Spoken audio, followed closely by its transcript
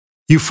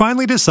You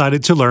finally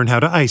decided to learn how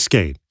to ice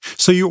skate,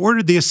 so you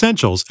ordered the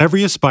essentials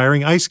every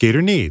aspiring ice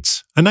skater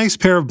needs: a nice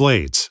pair of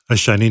blades, a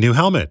shiny new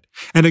helmet,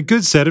 and a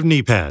good set of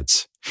knee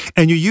pads.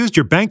 And you used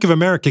your Bank of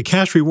America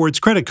Cash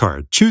Rewards credit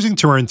card, choosing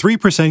to earn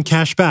 3%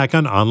 cash back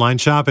on online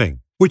shopping,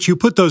 which you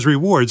put those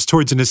rewards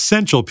towards an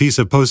essential piece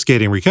of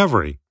post-skating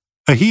recovery: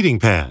 a heating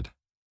pad.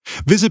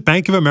 Visit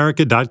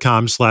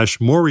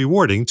bankofamerica.com/more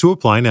rewarding to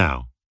apply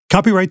now.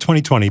 Copyright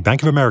 2020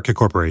 Bank of America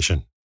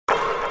Corporation.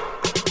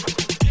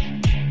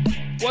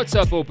 What's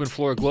up, Open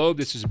Floor Globe?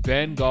 This is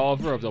Ben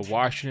Golliver of the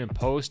Washington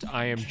Post.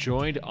 I am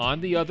joined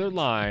on the other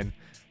line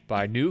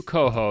by new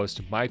co-host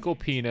Michael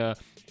Pina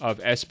of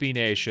SB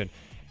Nation.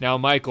 Now,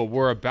 Michael,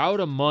 we're about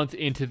a month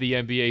into the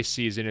NBA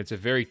season. It's a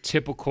very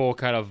typical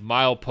kind of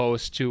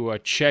milepost to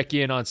check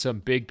in on some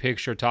big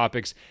picture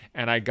topics.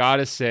 And I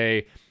gotta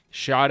say,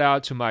 shout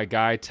out to my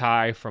guy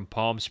Ty from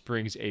Palm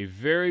Springs, a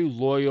very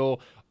loyal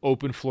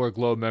Open Floor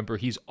Globe member.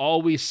 He's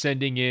always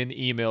sending in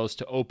emails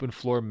to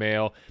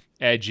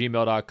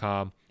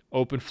openfloormail@gmail.com,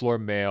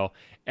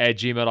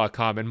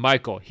 openfloormail@gmail.com. And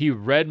Michael, he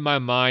read my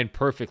mind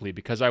perfectly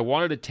because I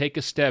wanted to take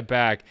a step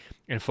back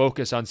and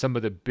focus on some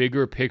of the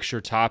bigger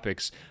picture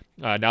topics.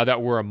 Now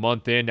that we're a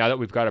month in, now that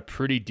we've got a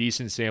pretty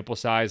decent sample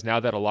size,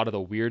 now that a lot of the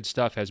weird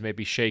stuff has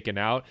maybe shaken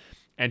out.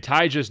 And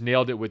Ty just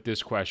nailed it with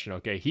this question,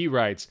 okay? He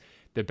writes,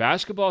 the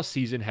basketball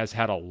season has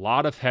had a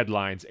lot of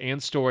headlines and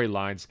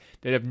storylines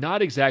that have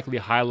not exactly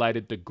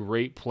highlighted the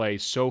great play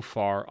so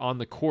far on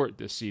the court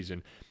this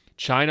season.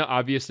 China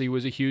obviously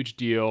was a huge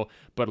deal,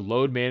 but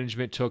load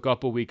management took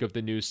up a week of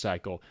the news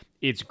cycle.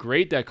 It's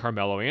great that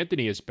Carmelo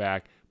Anthony is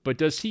back, but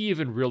does he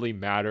even really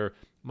matter?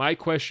 My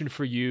question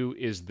for you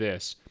is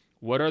this.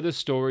 What are the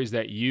stories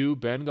that you,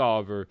 Ben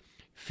Golliver,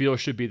 feel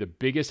should be the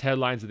biggest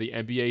headlines of the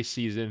NBA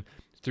season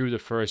through the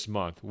first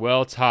month?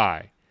 Well,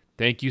 Ty,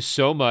 thank you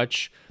so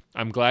much.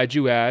 I'm glad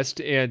you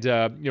asked. And,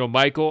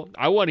 Michael,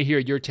 I want to hear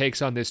your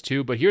takes on this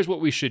too, but here's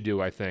what we should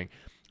do, I think.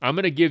 I'm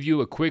going to give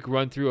you a quick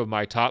run through of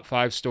my top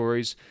 5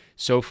 stories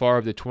so far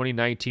of the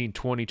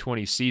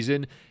 2019-2020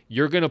 season.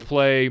 You're going to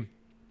play,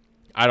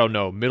 I don't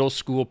know, middle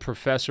school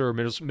professor or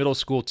middle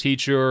school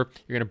teacher.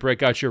 You're going to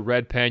break out your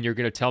red pen. You're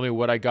going to tell me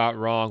what I got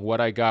wrong, what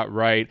I got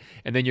right,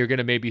 and then you're going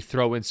to maybe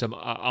throw in some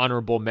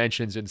honorable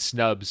mentions and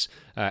snubs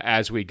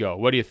as we go.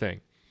 What do you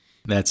think?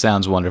 That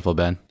sounds wonderful,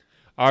 Ben.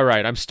 All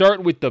right, I'm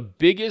starting with the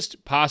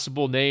biggest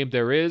possible name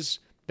there is.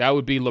 That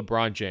would be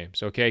LeBron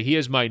James, okay? He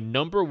is my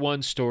number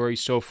one story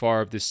so far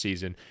of this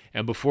season.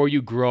 And before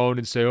you groan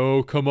and say,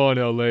 oh, come on,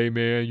 LA,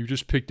 man, you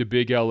just picked a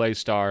big LA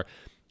star,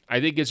 I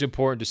think it's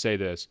important to say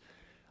this.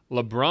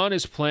 LeBron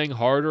is playing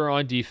harder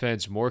on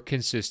defense more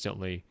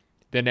consistently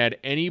than at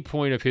any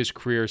point of his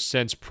career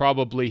since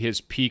probably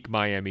his peak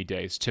Miami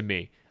days, to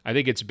me. I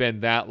think it's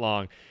been that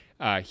long.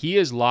 He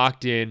is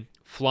locked in,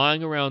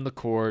 flying around the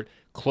court,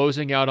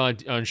 closing out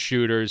on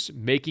shooters,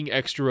 making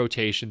extra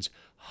rotations,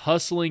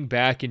 hustling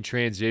back in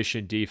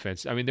transition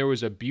defense. I mean, there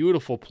was a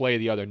beautiful play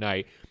the other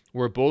night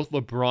where both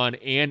LeBron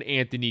and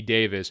Anthony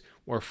Davis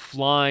were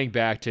flying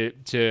back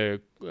to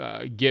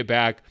get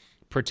back,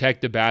 protect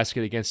the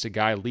basket against a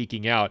guy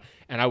leaking out.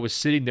 And I was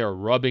sitting there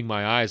rubbing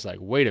my eyes like,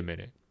 wait a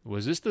minute.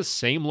 Was this the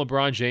same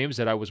LeBron James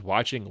that I was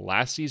watching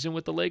last season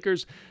with the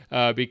Lakers?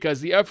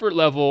 Because the effort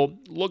level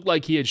looked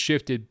like he had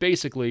shifted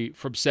basically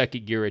from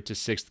second gear into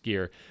sixth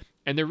gear.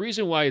 And the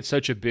reason why it's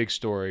such a big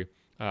story,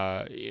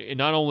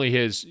 not only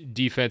his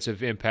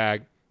defensive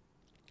impact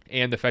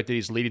and the fact that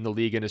he's leading the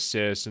league in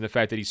assists and the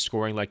fact that he's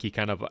scoring like he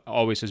kind of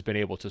always has been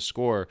able to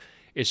score,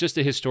 it's just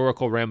the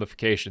historical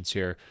ramifications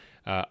here.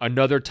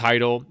 Another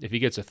title, if he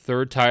gets a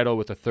third title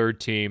with a third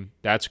team,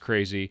 that's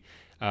crazy.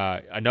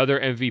 Another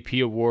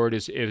MVP award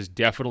is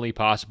definitely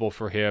possible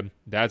for him.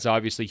 That's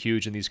obviously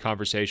huge in these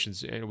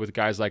conversations with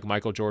guys like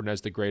Michael Jordan as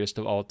the greatest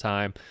of all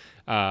time.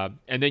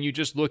 And then you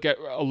just look at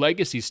a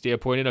legacy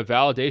standpoint and a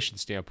validation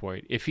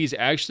standpoint. If he's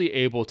actually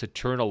able to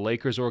turn a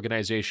Lakers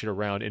organization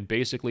around in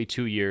basically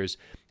 2 years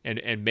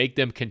and make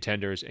them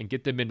contenders and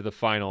get them into the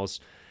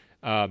finals,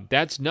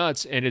 that's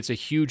nuts. And it's a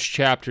huge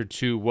chapter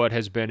to what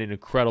has been an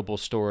incredible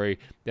story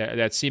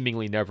that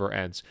seemingly never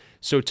ends.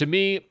 So to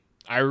me,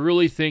 I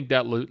really think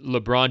that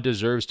LeBron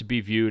deserves to be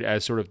viewed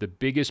as sort of the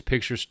biggest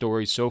picture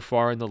story so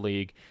far in the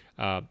league,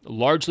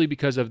 largely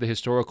because of the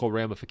historical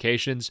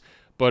ramifications,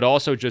 but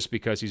also just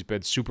because he's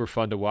been super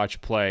fun to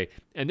watch play.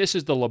 And this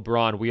is the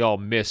LeBron we all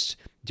missed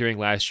during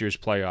last year's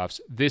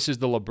playoffs. This is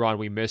the LeBron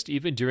we missed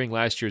even during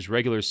last year's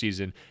regular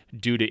season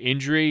due to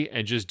injury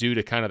and just due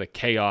to kind of the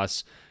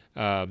chaos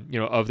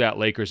of that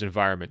Lakers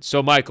environment.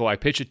 So, Michael, I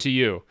pitch it to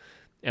you.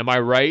 Am I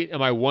right?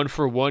 Am I 1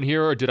 for 1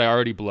 here, or did I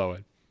already blow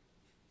it?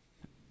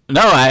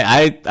 No,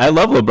 I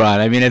love LeBron.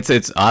 I mean,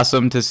 it's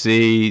awesome to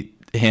see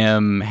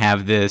him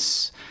have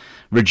this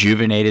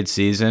rejuvenated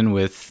season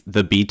with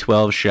the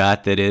B12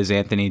 shot that is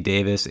Anthony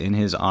Davis in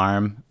his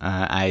arm.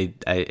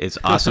 It's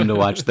awesome to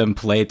watch them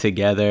play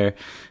together.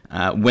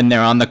 When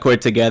they're on the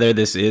court together,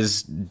 this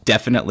is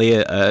definitely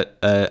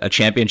a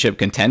championship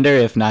contender,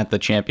 if not the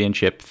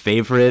championship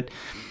favorite.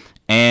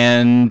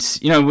 And,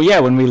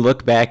 when we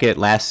look back at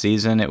last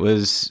season, it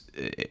was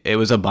it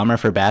was a bummer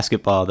for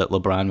basketball that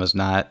LeBron was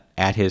not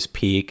at his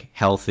peak,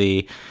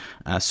 healthy,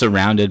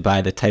 surrounded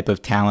by the type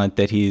of talent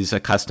that he's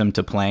accustomed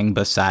to playing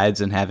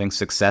besides and having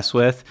success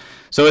with.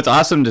 So it's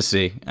awesome to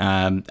see.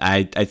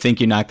 I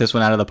think you knocked this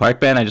one out of the park,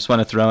 Ben. I just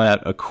want to throw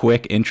out a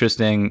quick,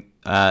 interesting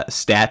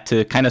stat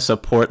to kind of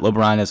support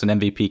LeBron as an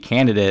MVP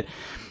candidate.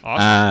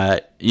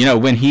 Awesome.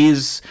 When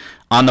he's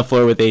on the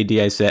floor with AD,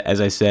 as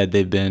I said,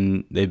 they've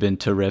been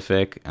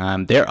terrific.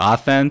 Their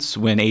offense,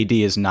 when AD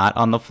is not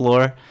on the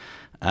floor,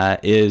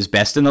 is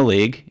best in the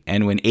league,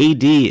 and when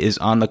AD is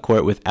on the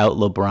court without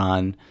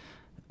LeBron,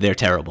 they're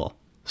terrible.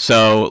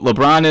 So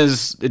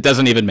LeBron it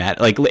doesn't even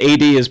matter. Like,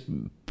 AD is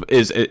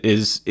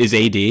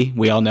AD.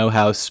 We all know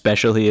how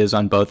special he is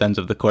on both ends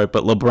of the court,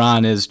 but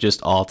LeBron is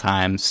just all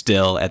time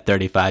still at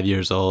 35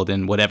 years old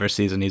in whatever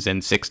season he's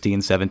in,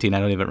 16, 17, I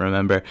don't even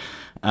remember.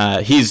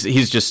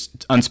 He's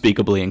just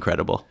unspeakably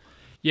incredible.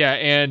 Yeah,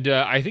 and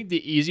I think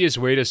the easiest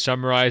way to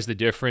summarize the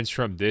difference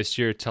from this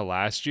year to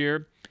last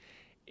year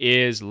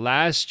is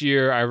last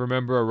year, I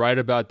remember right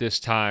about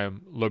this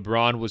time,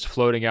 LeBron was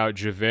floating out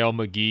JaVale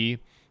McGee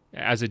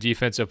as a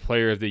defensive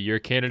player of the year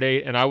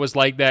candidate. And I was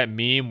like that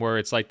meme where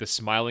it's like the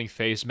smiling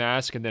face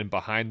mask and then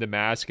behind the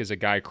mask is a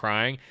guy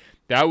crying.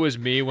 That was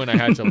me when I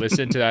had to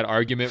listen to that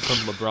argument from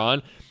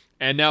LeBron.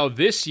 And now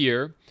this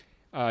year,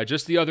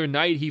 just the other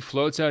night, he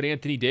floats out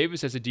Anthony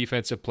Davis as a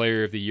defensive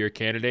player of the year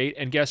candidate.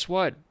 And guess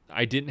what?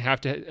 I didn't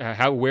have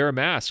to wear a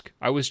mask.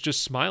 I was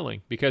just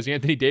smiling because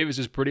Anthony Davis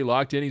is pretty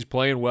locked in. He's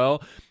playing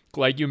well.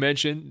 Like you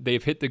mentioned,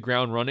 they've hit the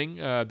ground running.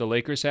 The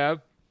Lakers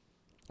have.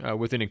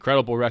 With an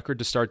incredible record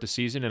to start the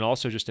season and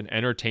also just an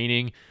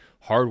entertaining,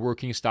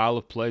 hardworking style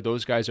of play.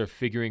 Those guys are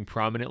figuring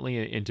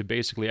prominently into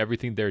basically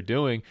everything they're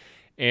doing.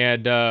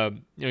 And,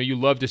 you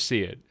love to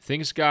see it.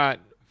 Things got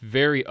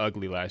very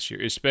ugly last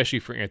year, especially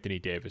for Anthony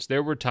Davis.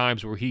 There were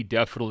times where he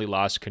definitely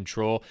lost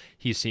control.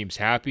 He seems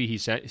happy. He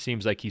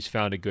seems like he's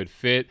found a good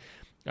fit.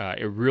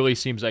 It really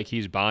seems like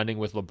he's bonding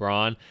with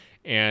LeBron.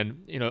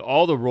 And,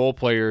 all the role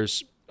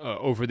players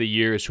over the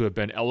years who have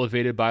been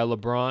elevated by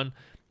LeBron,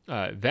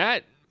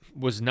 that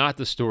was not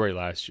the story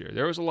last year.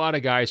 There was a lot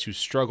of guys who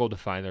struggled to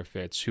find their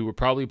fits, who were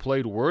probably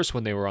played worse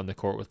when they were on the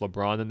court with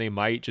LeBron than they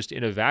might just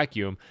in a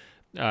vacuum.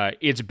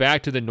 It's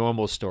back to the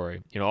normal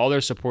story. All their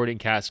supporting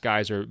cast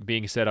guys are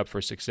being set up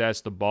for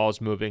success. The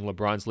ball's moving.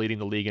 LeBron's leading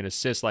the league in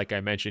assists, like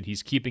I mentioned.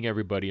 He's keeping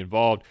everybody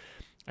involved.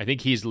 I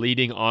think he's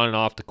leading on and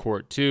off the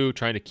court too,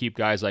 trying to keep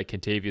guys like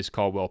Kentavious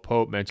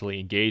Caldwell-Pope mentally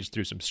engaged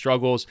through some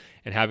struggles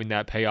and having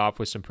that pay off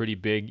with some pretty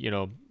big,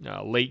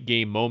 late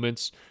game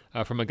moments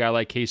from a guy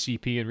like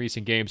KCP in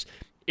recent games.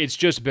 It's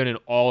just been an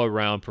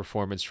all-around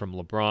performance from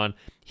LeBron.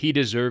 He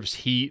deserves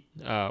heat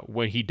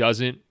when he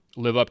doesn't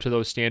live up to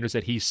those standards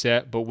that he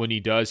set, but when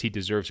he does, he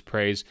deserves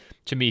praise.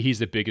 To me, he's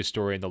the biggest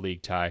story in the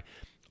league, Ty.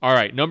 All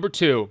right, number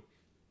 2.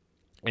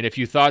 And if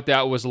you thought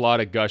that was a lot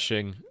of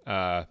gushing,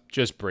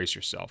 just brace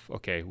yourself.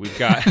 Okay, we've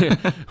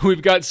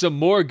got some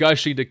more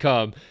gushing to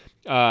come.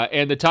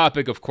 And the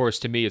topic, of course,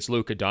 to me, it's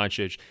Luka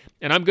Doncic.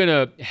 And I'm going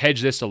to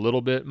hedge this a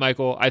little bit,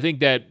 Michael. I think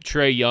that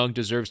Trae Young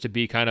deserves to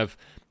be kind of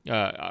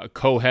a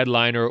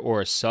co-headliner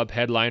or a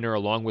sub-headliner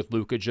along with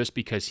Luka just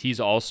because he's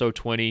also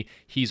 20.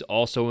 He's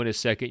also in his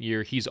second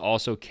year. He's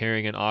also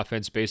carrying an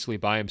offense basically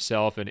by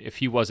himself. And if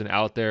he wasn't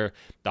out there,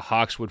 the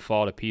Hawks would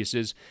fall to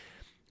pieces.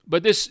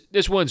 But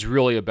this one's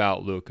really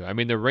about Luka. I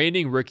mean, the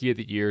reigning Rookie of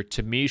the Year,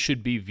 to me,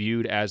 should be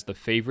viewed as the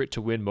favorite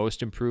to win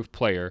Most Improved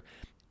Player.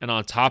 And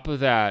on top of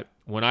that,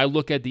 when I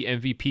look at the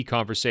MVP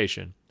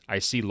conversation, I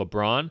see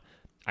LeBron,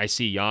 I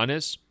see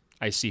Giannis,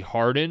 I see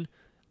Harden,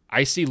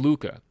 I see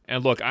Luka.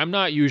 And look, I'm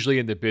not usually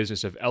in the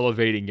business of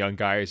elevating young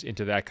guys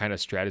into that kind of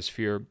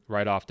stratosphere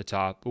right off the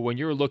top. But when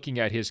you're looking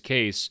at his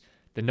case,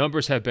 the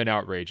numbers have been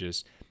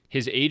outrageous.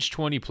 His age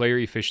 20 player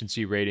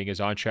efficiency rating is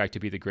on track to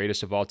be the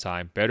greatest of all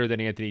time, better than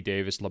Anthony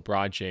Davis,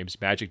 LeBron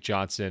James, Magic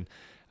Johnson,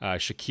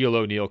 Shaquille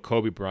O'Neal,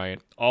 Kobe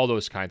Bryant, all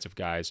those kinds of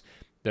guys.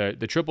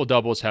 The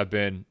triple-doubles have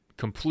been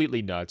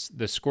completely nuts.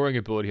 The scoring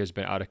ability has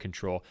been out of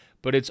control,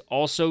 but it's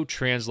also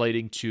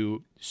translating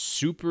to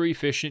super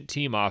efficient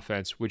team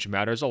offense, which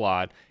matters a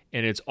lot,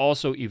 and it's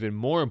also, even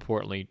more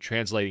importantly,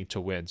 translating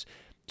to wins.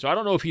 So I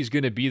don't know if he's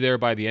going to be there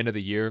by the end of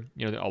the year.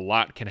 A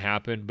lot can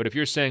happen. But if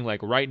you're saying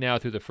like right now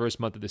through the first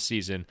month of the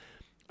season,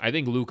 I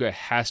think Luka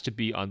has to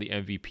be on the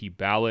MVP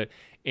ballot.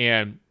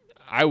 And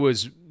I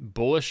was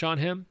bullish on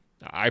him.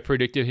 I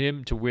predicted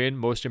him to win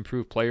Most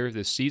Improved Player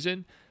this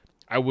season.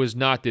 I was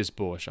not this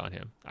bullish on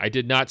him. I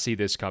did not see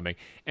this coming.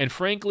 And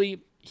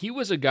frankly, he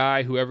was a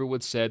guy who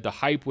everyone said the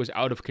hype was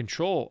out of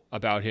control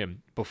about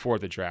him before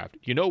the draft.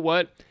 You know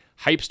what?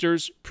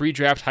 Hypesters,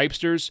 pre-draft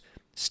hypesters,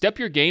 step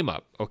your game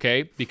up,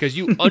 okay? Because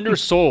you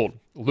undersold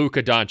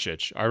Luka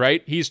Doncic, all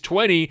right? He's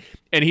 20,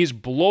 and he's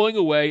blowing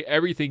away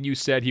everything you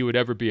said he would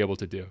ever be able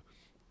to do.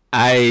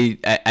 I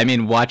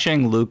mean,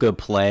 watching Luka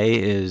play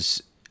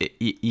is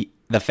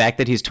the fact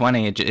that he's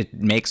 20, it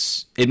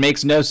makes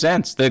no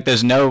sense.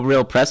 There's no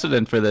real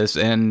precedent for this,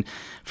 and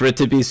for it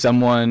to be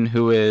someone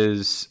who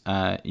is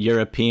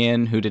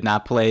European, who did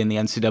not play in the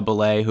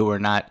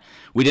NCAA,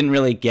 we didn't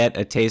really get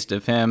a taste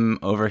of him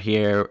over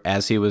here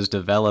as he was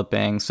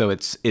developing. So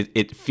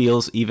it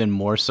feels even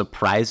more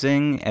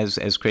surprising,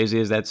 as crazy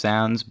as that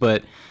sounds.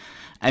 But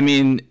I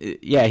mean,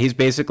 yeah, he's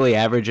basically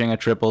averaging a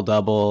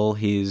triple-double.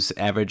 He's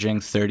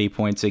averaging 30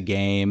 points a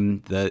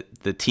game.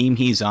 The team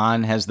he's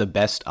on has the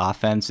best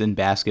offense in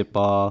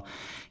basketball.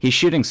 He's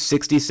shooting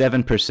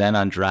 67%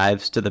 on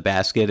drives to the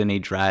basket, and he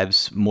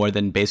drives more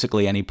than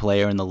basically any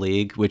player in the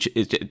league, which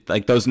is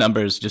like, those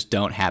numbers just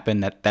don't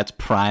happen. That's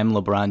prime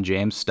LeBron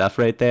James stuff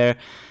right there.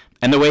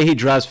 And the way he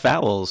draws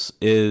fouls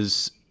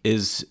is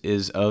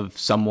of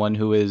someone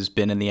who has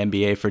been in the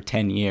NBA for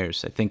 10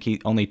 years. I think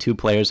only 2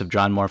 players have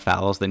drawn more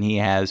fouls than he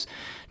has,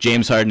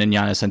 James Harden and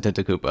Giannis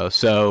Antetokounmpo.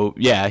 So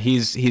yeah,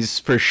 he's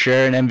for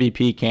sure an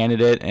MVP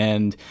candidate,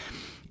 and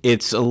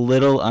it's a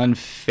little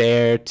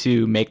unfair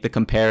to make the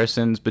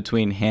comparisons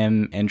between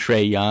him and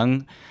Trae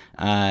Young.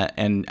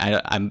 And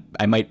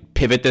I might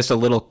pivot this a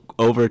little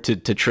over to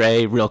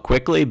Trae real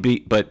quickly,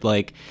 but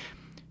like,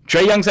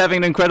 Trae Young's having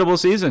an incredible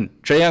season.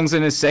 Trae Young's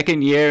in his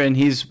second year, and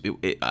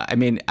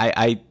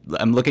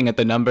I'm looking at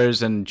the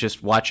numbers and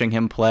just watching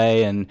him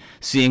play and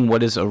seeing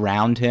what is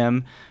around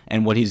him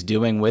and what he's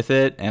doing with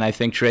it. And I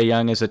think Trae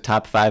Young is a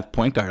top 5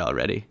 point guard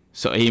already.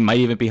 So he might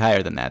even be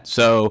higher than that.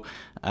 So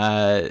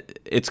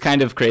it's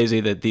kind of crazy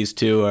that these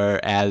two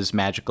are as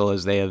magical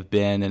as they have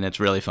been, and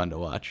it's really fun to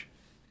watch.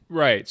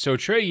 Right. So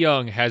Trae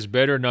Young has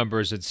better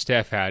numbers than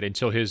Steph had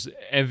until his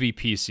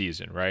MVP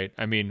season, right?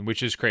 I mean,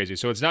 which is crazy.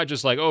 So it's not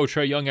just like, oh,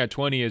 Trae Young at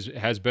 20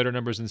 has better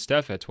numbers than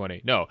Steph at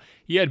 20. No,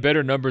 he had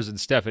better numbers than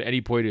Steph at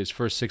any point in his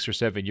first 6 or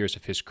 7 years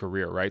of his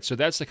career, right? So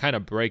that's the kind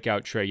of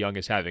breakout Trae Young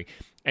is having.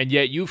 And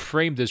yet you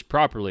framed this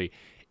properly.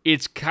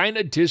 It's kind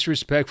of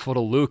disrespectful to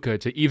Luka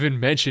to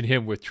even mention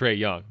him with Trae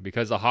Young,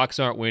 because the Hawks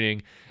aren't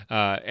winning,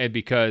 and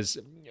because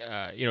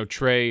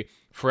Trae,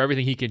 for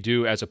everything he can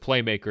do as a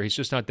playmaker, he's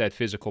just not that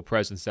physical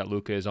presence that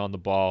Luka is on the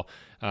ball.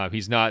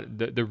 He's not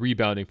the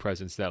rebounding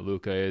presence that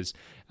Luka is,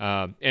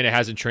 and it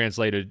hasn't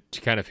translated to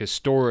kind of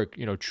historic,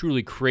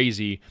 truly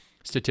crazy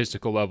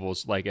statistical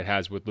levels like it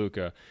has with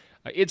Luka.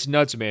 It's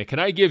nuts, man. Can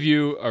I give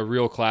you a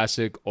real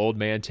classic old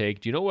man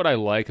take? Do you know what I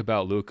like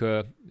about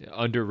Luka?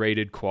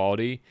 Underrated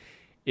quality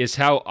is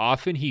how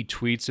often he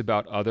tweets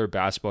about other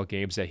basketball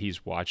games that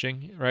he's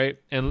watching, right?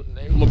 And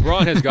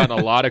LeBron has gotten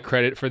a lot of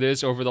credit for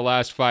this over the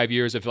last 5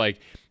 years of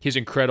like his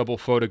incredible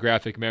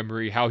photographic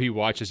memory, how he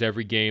watches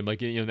every game,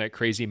 like, that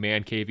crazy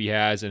man cave he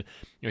has. And,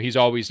 he's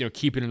always,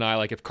 keeping an eye,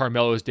 like if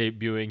Carmelo's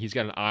debuting, he's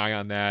got an eye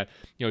on that.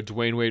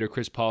 Dwayne Wade or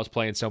Chris Paul is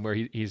playing somewhere,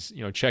 he's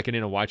checking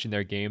in and watching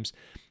their games.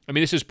 I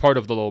mean, this is part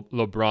of the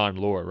LeBron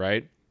lore,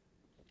 right?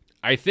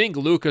 I think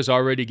Luka's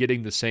already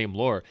getting the same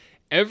lore.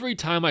 Every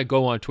time I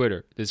go on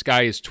Twitter, this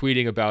guy is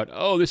tweeting about,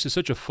 oh, this is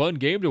such a fun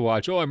game to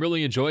watch. Oh, I'm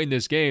really enjoying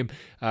this game.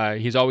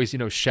 He's always,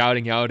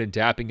 shouting out and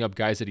dapping up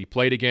guys that he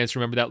played against.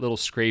 Remember that little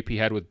scrape he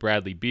had with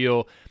Bradley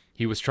Beal?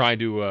 He was trying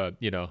to,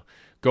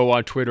 go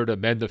on Twitter to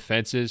mend the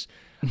fences.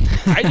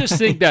 I just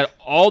think that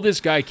all this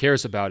guy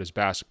cares about is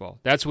basketball.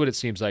 That's what it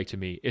seems like to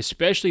me,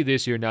 especially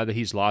this year now that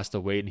he's lost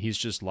the weight and he's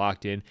just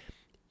locked in.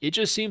 It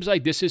just seems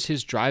like this is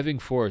his driving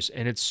force,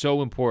 and it's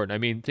so important. I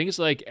mean, things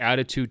like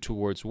attitude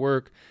towards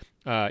work,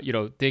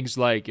 things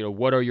like,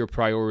 what are your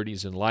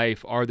priorities in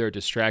life? Are there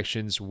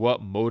distractions?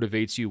 What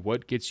motivates you?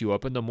 What gets you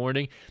up in the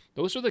morning?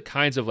 Those are the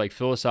kinds of like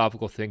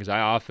philosophical things I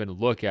often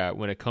look at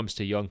when it comes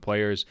to young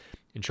players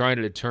and trying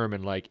to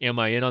determine, like, am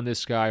I in on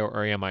this guy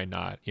or am I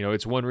not?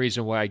 It's one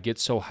reason why I get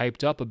so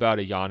hyped up about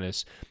a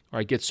Giannis, or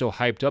I get so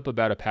hyped up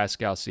about a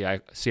Pascal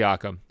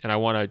Siakam, and I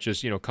want to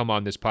just, come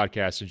on this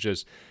podcast and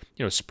just,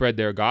 spread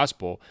their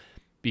gospel.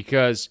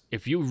 Because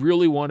if you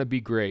really want to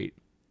be great,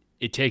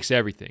 it takes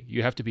everything.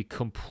 You have to be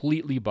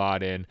completely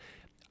bought in.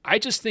 I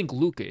just think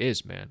Luka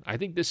is, man. I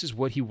think this is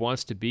what he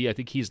wants to be. I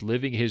think he's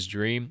living his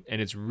dream,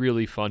 and it's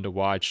really fun to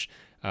watch,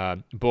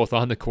 both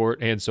on the court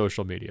and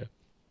social media.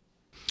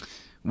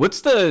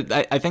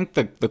 I think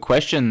the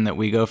question that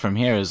we go from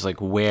here is, like,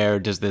 where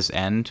does this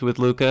end with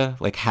Luka?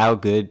 Like, how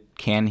good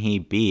can he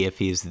be if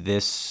he's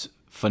this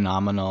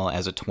phenomenal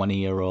as a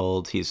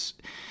 20-year-old? He's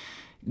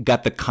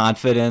got the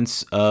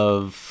confidence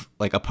of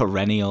like a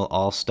perennial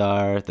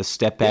all-star. The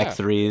step-back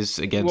threes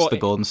against the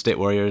Golden State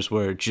Warriors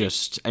were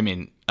just,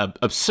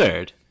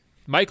 absurd.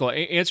 Michael,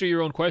 answer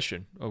your own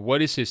question.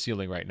 What is his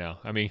ceiling right now?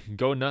 I mean,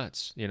 go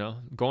nuts,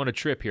 Go on a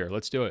trip here.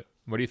 Let's do it.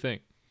 What do you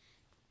think?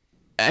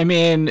 I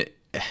mean,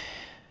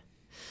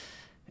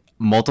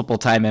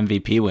 multiple-time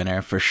MVP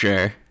winner for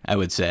sure, I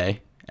would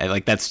say.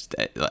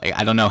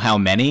 I don't know how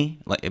many,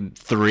 like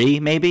 3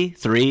 maybe?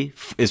 3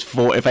 is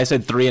 4. If I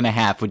said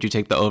 3.5, would you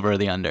take the over or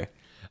the under?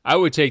 I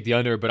would take the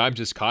under, but I'm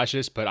just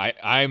cautious. But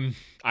I'm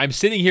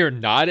sitting here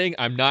nodding.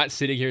 I'm not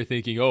sitting here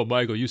thinking, oh,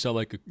 Michael, you sound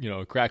like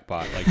a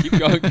crackpot. Like, keep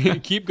going,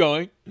 keep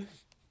going.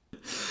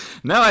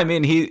 No, I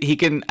mean he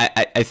can.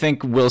 I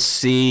think we'll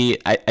see.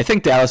 I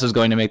think Dallas is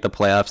going to make the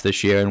playoffs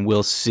this year, and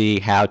we'll see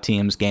how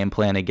teams game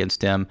plan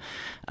against him,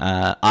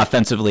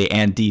 offensively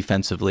and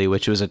defensively,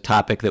 which was a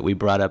topic that we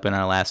brought up in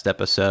our last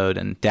episode.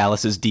 And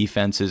Dallas's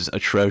defense is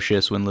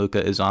atrocious when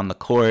Luka is on the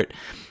court,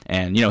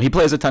 and he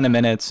plays a ton of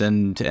minutes,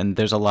 and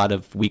there's a lot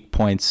of weak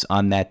points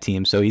on that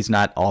team, so he's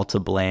not all to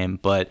blame,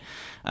 but.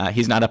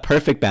 He's not a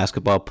perfect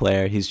basketball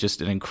player. He's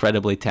just an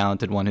incredibly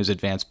talented one who's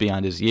advanced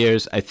beyond his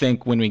years. I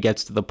think when we get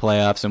to the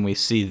playoffs and we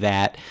see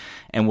that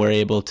and we're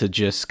able to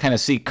just kind of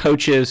see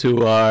coaches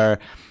who are,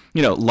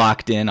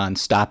 locked in on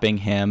stopping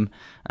him.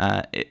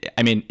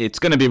 It's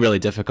going to be really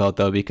difficult,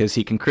 though, because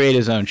he can create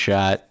his own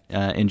shot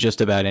in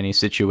just about any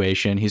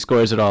situation. He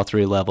scores at all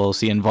three levels.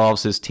 He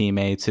involves his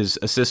teammates. His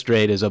assist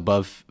rate is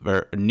above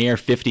or near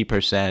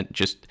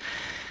 50%.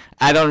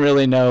 I don't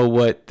really know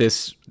what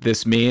this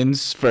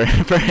means for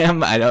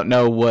him. I don't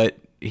know what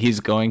he's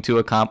going to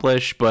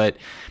accomplish, but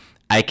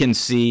I can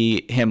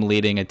see him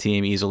leading a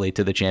team easily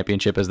to the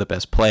championship as the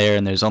best player,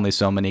 and there's only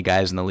so many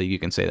guys in the league you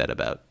can say that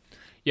about.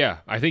 Yeah,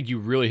 I think you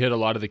really hit a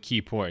lot of the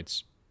key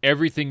points.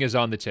 Everything is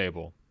on the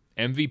table.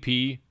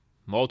 MVP,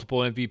 multiple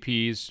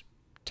MVPs,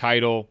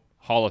 title,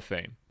 Hall of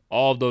Fame.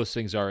 All of those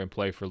things are in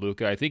play for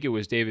Luka. I think it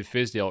was David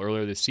Fizdale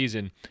earlier this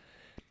season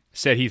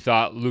said he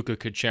thought Luka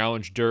could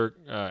challenge Dirk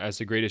as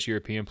the greatest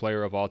European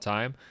player of all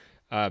time.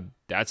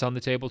 That's on the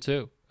table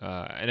too.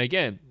 And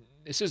again,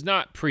 this is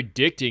not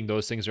predicting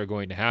those things are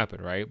going to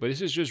happen, right? But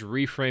this is just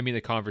reframing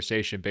the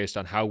conversation based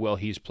on how well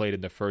he's played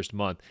in the first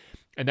month.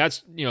 And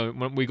that's,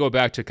 when we go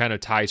back to kind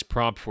of Ty's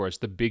prompt for us,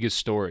 the biggest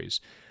stories.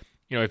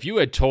 If you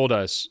had told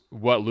us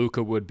what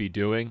Luka would be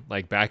doing,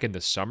 like back in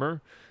the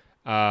summer,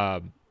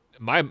 my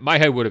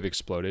head would have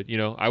exploded.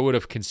 I would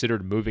have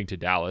considered moving to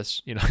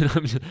Dallas.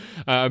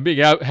 I'm being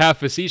half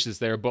facetious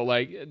there, but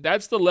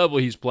that's the level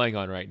he's playing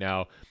on right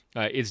now.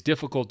 It's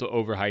difficult to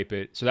overhype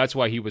it, so that's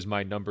why he was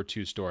my number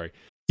 2 story.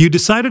 You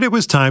decided it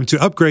was time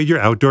to upgrade your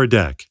outdoor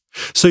deck,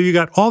 so you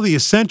got all the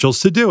essentials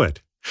to do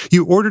it.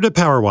 You ordered a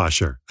power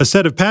washer, a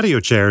set of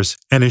patio chairs,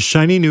 and a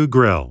shiny new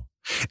grill.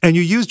 And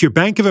you used your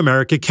Bank of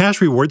America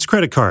Cash Rewards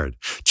credit card,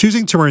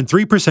 choosing to earn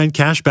 3%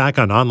 cash back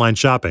on online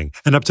shopping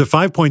and up to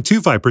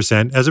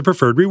 5.25% as a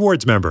preferred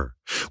rewards member,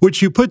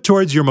 which you put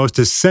towards your most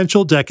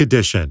essential deck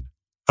addition,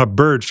 a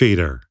bird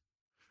feeder.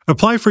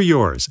 Apply for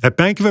yours at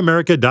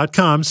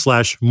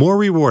bankofamerica.com/more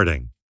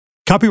rewarding.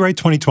 Copyright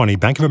 2020,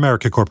 Bank of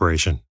America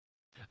Corporation.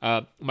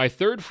 My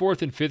third,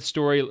 fourth, and fifth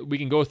story, we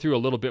can go through a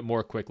little bit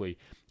more quickly.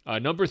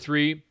 Number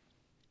 3,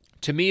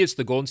 to me, it's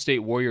the Golden State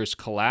Warriors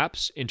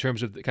collapse in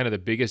terms of kind of the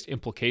biggest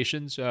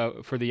implications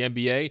for the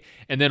NBA,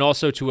 and then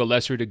also to a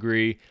lesser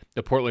degree,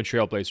 the Portland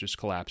Trail Blazers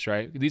collapse,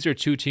 right? These are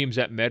 2 teams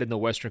that met in the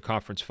Western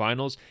Conference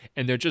Finals,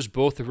 and they're just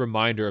both a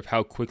reminder of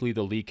how quickly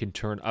the league can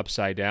turn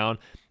upside down.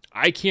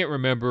 I can't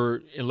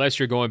remember, unless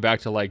you're going back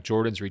to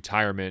Jordan's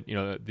retirement,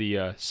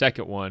 the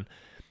second one,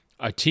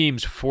 a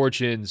team's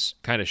fortunes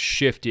kind of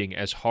shifting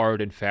as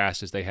hard and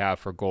fast as they have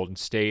for Golden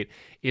State.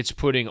 It's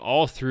putting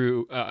all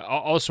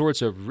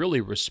sorts of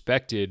really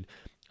respected,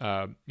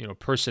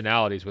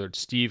 personalities, whether it's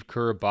Steve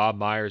Kerr, Bob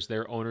Myers,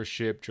 their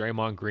ownership,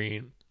 Draymond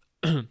Green,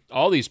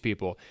 all these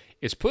people.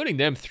 It's putting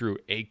them through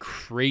a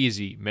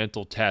crazy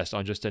mental test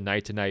on just a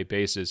night-to-night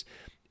basis.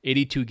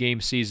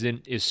 82-game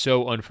season is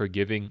so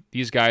unforgiving.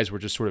 These guys were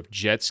just sort of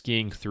jet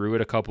skiing through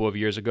it a couple of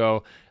years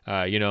ago,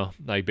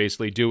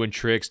 basically doing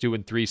tricks,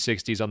 doing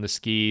 360s on the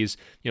skis,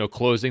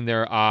 closing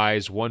their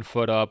eyes, 1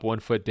 foot up, 1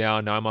 foot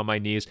down, now I'm on my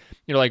knees,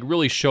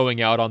 really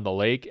showing out on the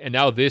lake. And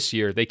now this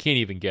year, they can't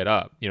even get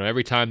up.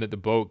 Every time that the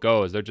boat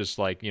goes, they're just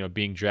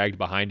being dragged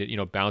behind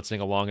it,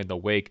 bouncing along in the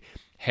wake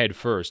head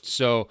first.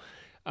 So,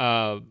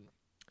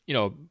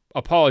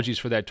 apologies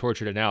for that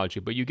tortured analogy,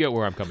 but you get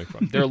where I'm coming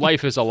from. Their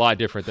life is a lot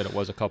different than it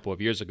was a couple of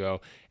years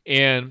ago.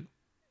 And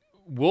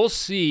we'll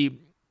see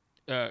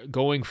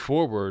going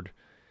forward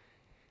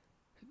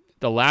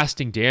the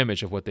lasting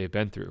damage of what they've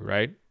been through,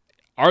 right?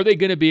 Are they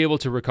going to be able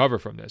to recover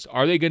from this?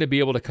 Are they going to be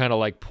able to kind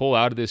of pull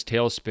out of this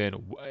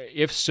tailspin?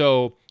 If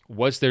so,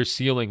 what's their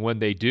ceiling when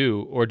they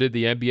do? Or did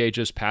the NBA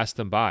just pass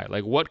them by?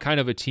 What kind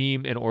of a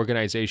team and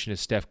organization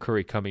is Steph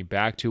Curry coming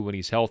back to when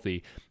he's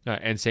healthy?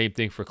 And same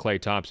thing for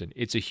Klay Thompson.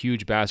 It's a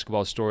huge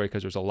basketball story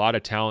because there's a lot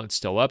of talent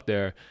still up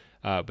there,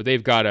 but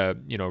they've got to,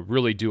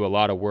 really do a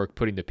lot of work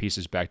putting the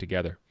pieces back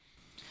together.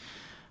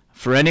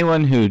 For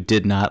anyone who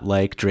did not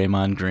like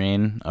Draymond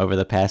Green over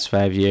the past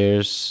 5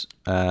 years,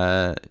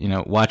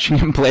 watching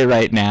him play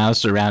right now,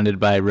 surrounded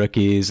by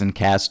rookies and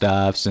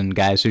cast-offs and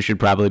guys who should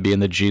probably be in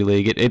the G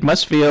League, it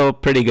must feel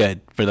pretty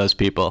good for those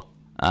people.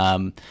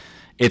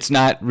 It's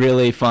not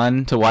really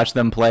fun to watch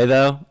them play,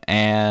 though,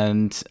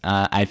 and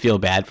I feel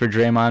bad for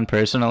Draymond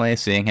personally,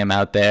 seeing him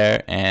out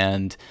there,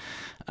 and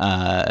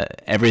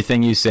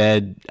everything you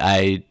said,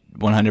 I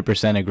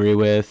 100% agree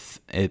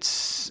with.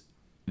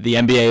 The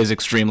NBA is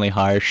extremely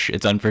harsh.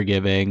 It's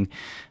unforgiving.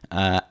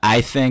 I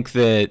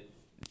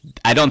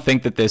don't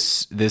think that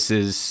this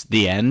is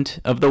the end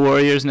of the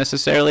Warriors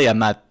necessarily. I'm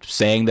not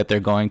saying that they're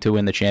going to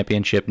win the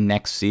championship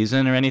next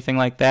season or anything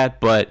like that,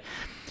 but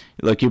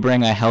Look, you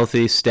bring a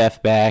healthy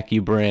Steph back,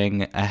 you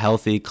bring a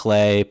healthy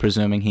Clay,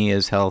 presuming he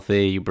is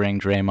healthy, you bring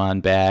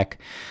Draymond back.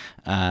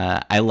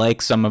 I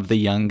like some of the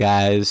young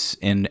guys,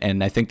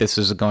 and I think this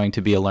is going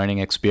to be a learning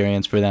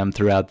experience for them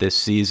throughout this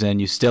season.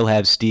 You still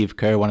have Steve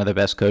Kerr, one of the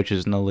best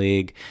coaches in the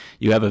league.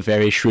 You have a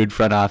very shrewd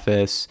front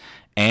office,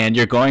 and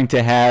you're going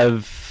to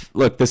have,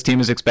 look, this team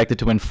is expected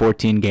to win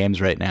 14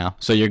 games right now.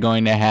 So you're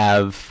going to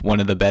have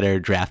one of the better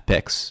draft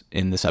picks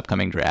in this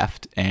upcoming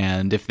draft.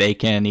 And if they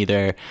can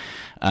either,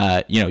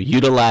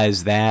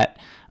 utilize that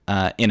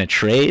in a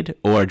trade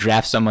or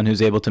draft someone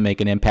who's able to make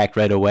an impact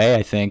right away,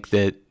 I think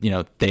that,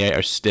 they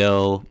are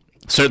still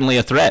certainly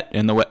a threat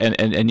in the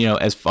and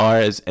as far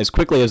as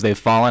quickly as they've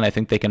fallen, I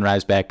think they can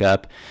rise back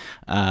up.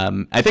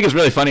 I think it's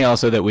really funny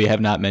also that we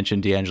have not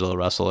mentioned D'Angelo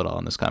Russell at all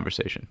in this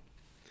conversation.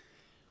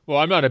 Well,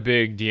 I'm not a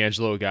big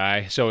D'Angelo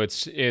guy, so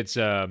it's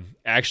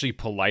actually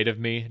polite of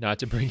me not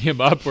to bring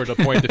him up or to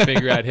point the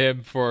finger at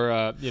him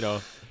for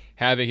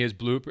having his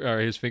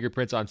his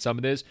fingerprints on some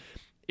of this.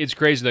 It's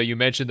crazy though. You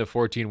mentioned the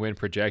 14-win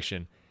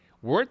projection.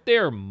 Weren't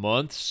there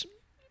months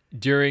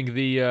during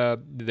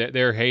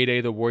their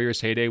heyday, the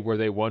Warriors' heyday, where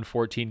they won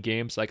 14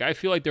 games? Like, I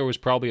feel like there was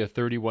probably a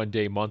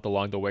 31-day month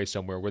along the way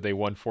somewhere where they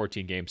won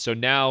 14 games. So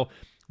now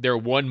their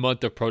 1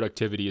 month of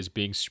productivity is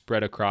being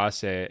spread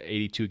across a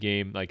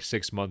 82-game,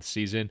 6-month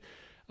season.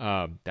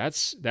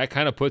 That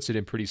kind of puts it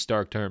in pretty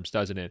stark terms,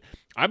 doesn't it?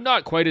 I'm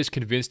not quite as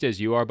convinced as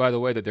you are, by the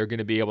way, that they're going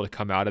to be able to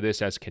come out of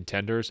this as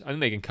contenders. I think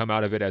they can come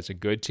out of it as a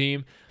good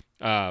team.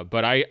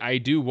 But I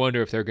do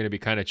wonder if they're going to be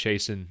kind of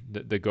chasing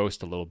the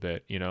ghost a little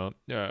bit,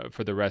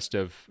 for the rest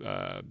of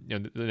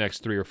the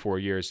next 3 or 4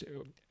 years,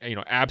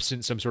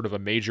 absent some sort of a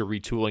major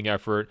retooling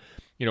effort,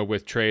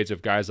 with trades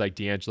of guys like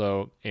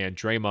D'Angelo and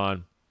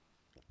Draymond.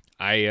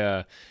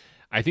 I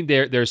think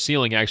their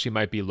ceiling actually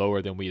might be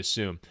lower than we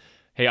assume.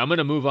 Hey, I'm going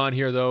to move on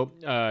here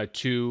though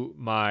to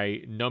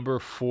my number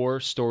 4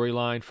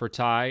 storyline for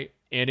Ty,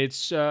 and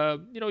it's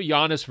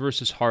Giannis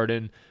versus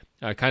Harden.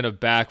 Kind of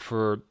back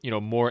for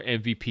more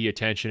MVP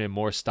attention and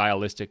more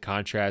stylistic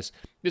contrast.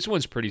 This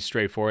one's pretty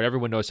straightforward.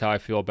 Everyone knows how I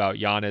feel about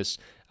Giannis.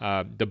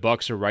 The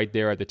Bucks are right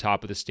there at the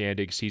top of the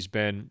standings. He's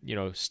been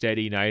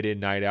steady night in,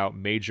 night out,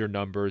 major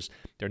numbers.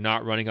 They're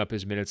not running up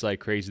his minutes like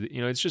crazy.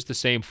 It's just the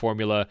same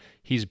formula.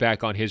 He's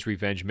back on his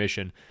revenge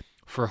mission.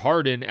 For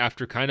Harden,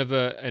 after kind of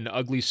an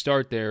ugly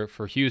start there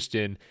for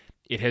Houston,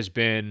 it has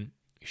been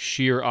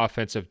sheer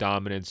offensive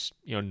dominance,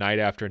 night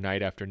after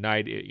night after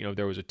night.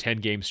 There was a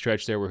 10-game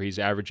stretch there where he's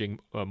averaging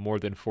more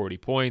than 40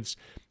 points.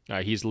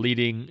 He's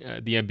leading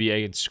the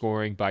NBA in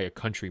scoring by a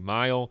country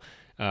mile.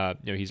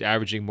 He's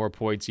averaging more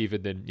points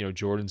even than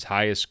Jordan's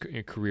highest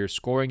career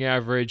scoring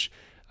average.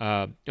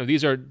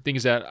 These are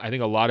things that I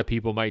think a lot of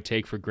people might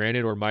take for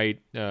granted or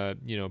might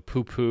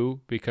poo-poo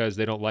because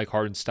they don't like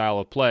Harden's style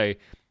of play.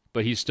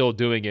 But he's still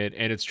doing it,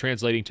 and it's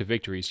translating to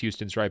victories.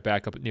 Houston's right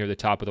back up near the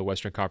top of the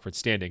Western Conference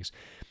standings.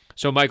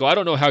 So, Michael, I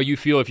don't know how you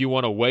feel if you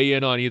want to weigh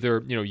in on either,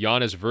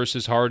 Giannis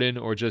versus Harden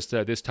or just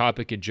this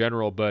topic in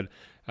general, but,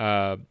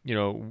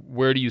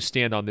 where do you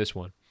stand on this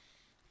one?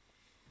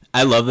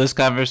 I love this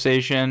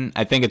conversation.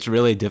 I think it's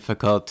really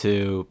difficult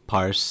to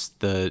parse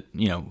the,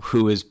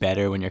 who is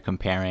better when you're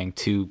comparing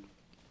two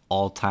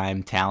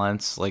all-time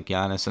talents like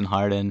Giannis and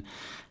Harden.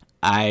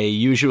 I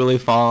usually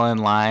fall in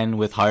line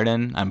with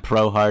Harden. I'm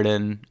pro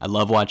Harden. I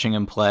love watching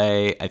him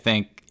play. I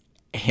think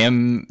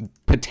him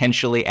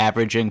potentially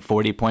averaging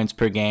 40 points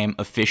per game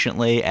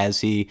efficiently as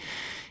he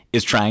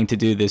is trying to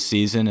do this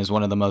season is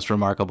one of the most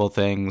remarkable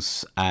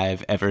things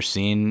I've ever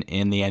seen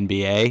in the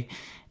NBA.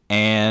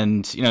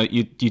 And,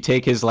 you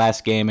take his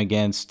last game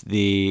against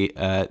the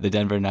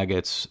Denver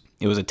Nuggets.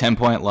 It was a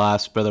 10-point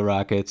loss for the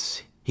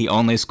Rockets. He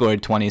only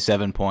scored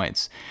 27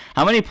 points.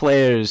 How many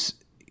players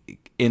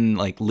in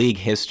league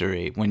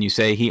history, when you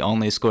say he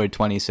only scored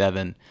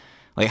 27,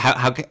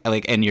 how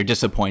and you're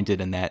disappointed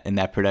in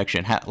that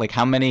production,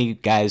 how many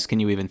guys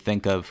can you even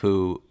think of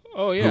who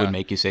would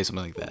make you say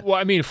something like that? Well,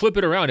 I mean, flip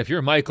it around. If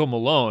you're Michael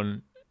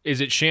Malone, is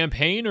it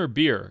champagne or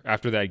beer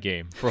after that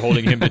game for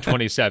holding him to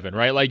 27,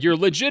 right? You're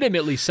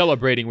legitimately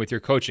celebrating with your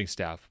coaching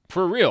staff.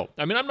 For real.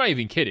 I mean, I'm not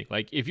even kidding.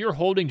 If you're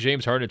holding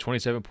James Harden to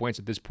 27 points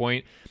at this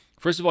point,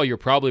 first of all, you're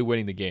probably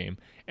winning the game.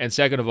 And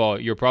second of all,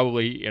 you're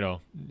probably,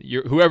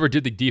 whoever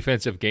did the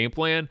defensive game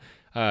plan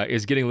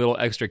is getting a little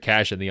extra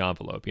cash in the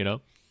envelope,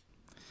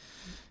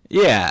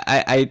 Yeah,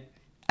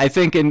 I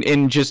think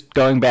in just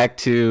going back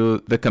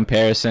to the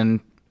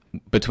comparison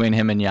between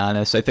him and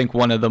Giannis, I think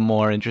one of the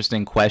more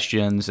interesting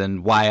questions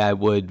and why I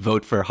would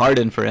vote for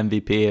Harden for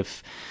MVP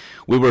if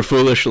we were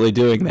foolishly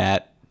doing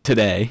that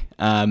today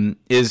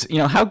is,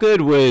 how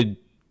good would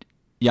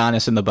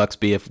Giannis and the Bucks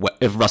be if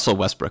Russell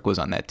Westbrook was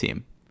on that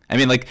team? I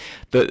mean,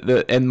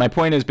 and my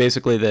point is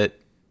basically that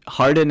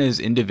Harden is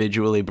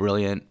individually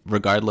brilliant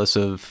regardless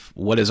of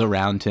what is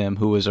around him,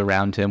 who is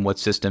around him, what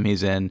system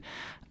he's in.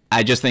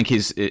 I just think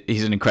he's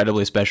an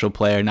incredibly special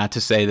player. Not to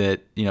say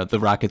that the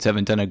Rockets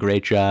haven't done a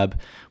great job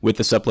with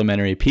the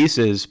supplementary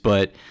pieces,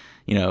 but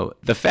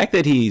the fact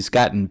that he's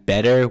gotten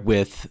better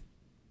with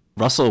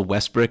Russell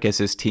Westbrook as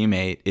his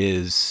teammate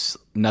is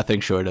nothing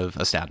short of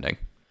astounding.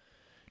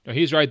 No,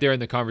 he's right there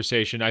in the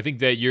conversation. I think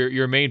that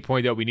your main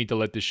point that we need to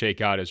let this shake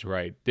out is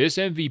right. This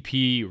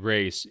MVP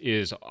race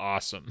is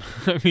awesome.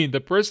 I mean, the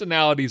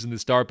personalities and the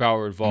star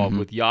power involved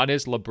with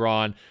Giannis,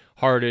 LeBron,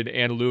 Harden,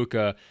 and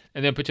Luka,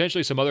 and then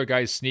potentially some other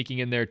guys sneaking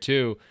in there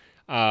too.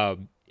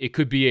 It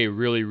could be a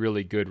really,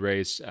 really good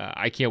race.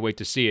 I can't wait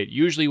to see it.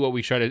 Usually what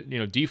we try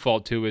to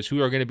default to is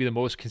who are going to be the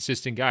most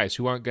consistent guys,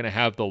 who aren't going to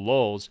have the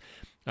lulls.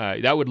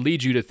 That would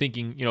lead you to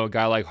thinking, a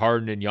guy like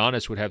Harden and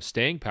Giannis would have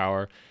staying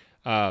power.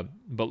 But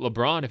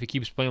LeBron, if he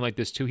keeps playing like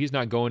this too, he's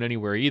not going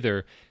anywhere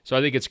either. So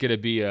I think it's going to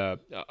be a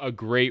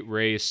great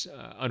race.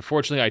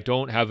 Unfortunately, I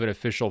don't have an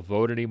official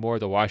vote anymore.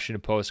 The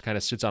Washington Post kind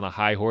of sits on a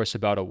high horse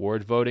about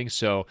award voting.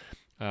 So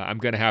I'm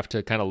going to have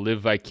to kind of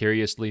live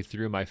vicariously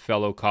through my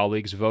fellow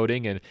colleagues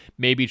voting and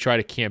maybe try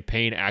to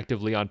campaign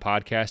actively on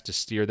podcasts to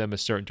steer them a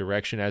certain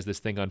direction as this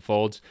thing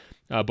unfolds.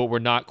 But we're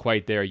not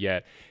quite there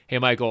yet. Hey,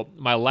 Michael,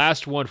 my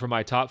last one for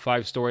my top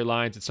 5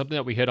 storylines, it's something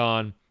that we hit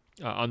on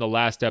the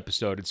last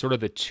episode. It's sort of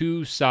the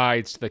two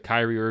sides to the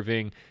Kyrie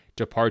Irving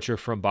departure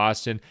from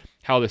Boston,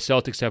 how the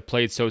Celtics have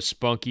played so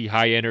spunky,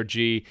 high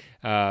energy,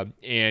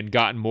 and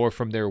gotten more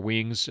from their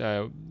wings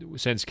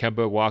since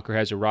Kemba Walker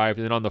has arrived.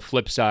 And then on the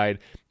flip side,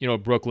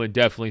 Brooklyn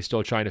definitely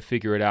still trying to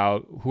figure it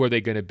out. Who are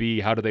they going to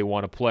be? How do they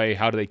want to play?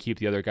 How do they keep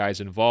the other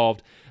guys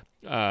involved?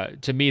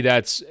 To me,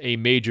 that's a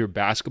major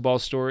basketball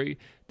story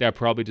that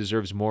probably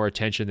deserves more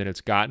attention than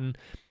it's gotten.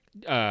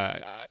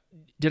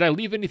 Did I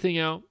leave anything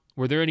out?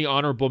 Were there any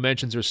honorable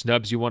mentions or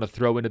snubs you want to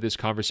throw into this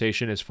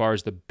conversation as far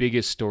as the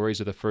biggest stories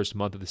of the first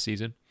month of the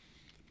season?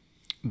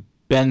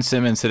 Ben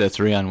Simmons hit a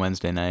 3 on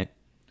Wednesday night.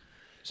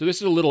 So this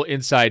is a little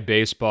inside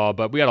baseball,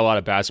 but we got a lot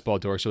of basketball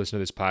dorks who listen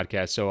to this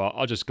podcast, so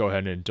I'll just go ahead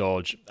and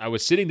indulge. I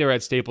was sitting there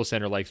at Staples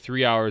Center like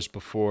 3 hours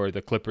before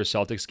the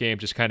Clippers-Celtics game,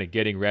 just kind of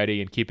getting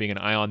ready and keeping an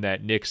eye on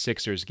that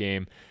Knicks-Sixers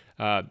game.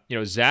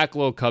 Zach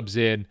Lowe comes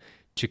in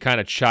to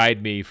kind of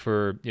chide me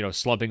for,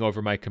 slumping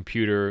over my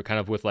computer, kind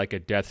of with like a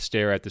death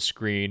stare at the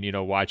screen,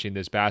 watching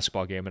this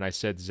basketball game. And I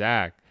said,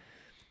 Zach,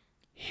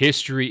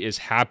 history is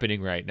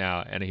happening right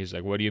now. And he's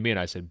like, what do you mean?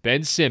 I said,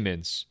 Ben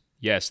Simmons,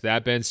 yes,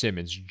 that Ben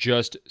Simmons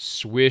just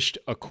swished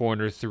a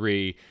corner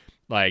 3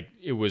 like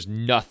it was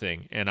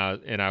nothing. And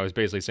I was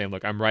basically saying,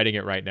 look, I'm writing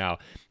it right now.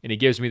 And he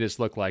gives me this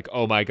look like,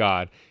 oh my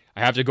God,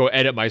 I have to go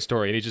edit my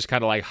story. And he just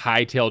kind of like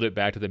hightailed it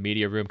back to the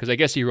media room because I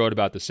guess he wrote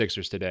about the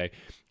Sixers today.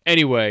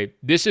 Anyway,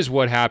 this is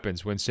what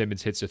happens when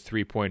Simmons hits a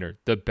 3-pointer.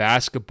 The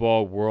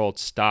basketball world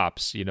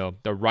stops.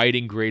 The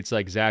writing greats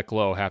like Zach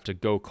Lowe have to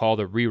go call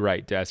the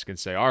rewrite desk and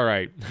say, all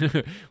right,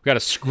 we got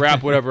to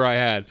scrap whatever I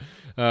had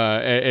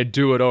and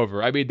do it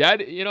over. I mean,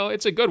 that,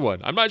 it's a good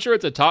one. I'm not sure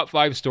it's a top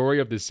 5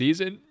 story of the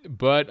season,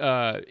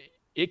 but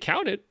it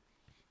counted.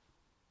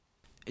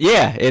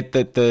 Yeah,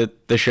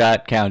 the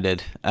shot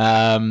counted.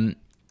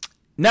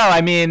 No,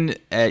 I mean,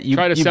 you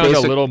try to sound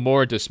a little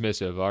more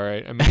dismissive. All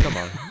right, I mean, come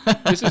on,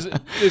 this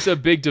is a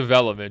big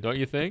development, don't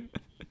you think?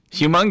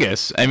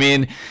 Humongous. I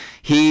mean,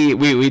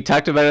 we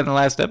talked about it in the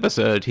last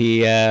episode.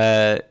 He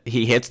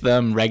hits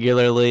them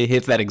regularly,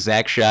 hits that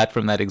exact shot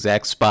from that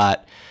exact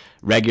spot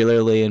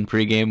regularly in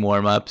pregame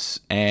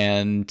warmups,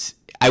 and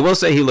I will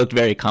say he looked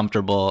very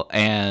comfortable.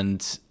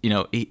 And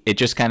it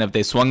just kind of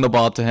they swung the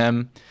ball to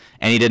him.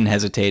 And he didn't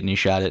hesitate, and he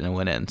shot it, and it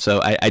went in.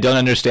 So I don't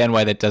understand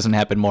why that doesn't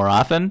happen more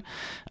often.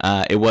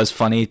 It was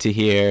funny to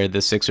hear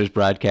the Sixers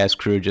broadcast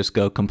crew just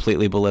go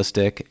completely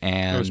ballistic,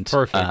 and it was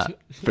perfect.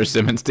 For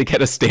Simmons to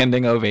get a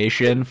standing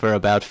ovation for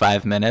about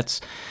 5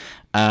 minutes.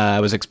 I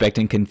was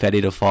expecting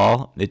confetti to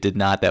fall. It did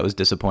not. That was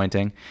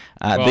disappointing.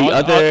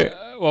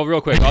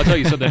 Real quick, I'll tell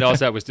you something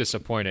else that was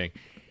disappointing.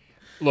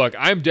 Look,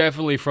 I'm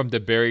definitely from the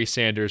Barry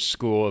Sanders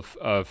school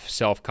of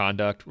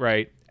self-conduct,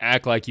 right?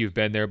 Act like you've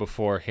been there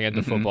before, hand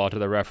the football to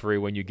the referee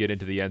when you get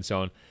into the end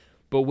zone.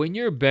 But when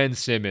you're Ben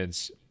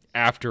Simmons,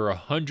 after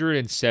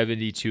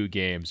 172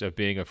 games of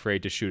being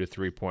afraid to shoot a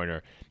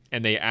 3-pointer,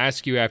 and they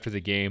ask you after the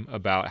game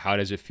about how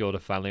does it feel to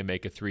finally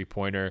make a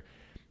 3-pointer,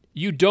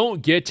 you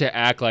don't get to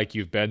act like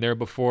you've been there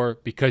before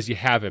because you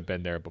haven't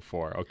been there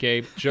before,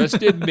 okay?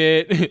 Just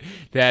admit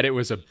that it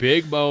was a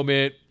big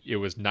moment. It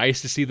was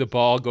nice to see the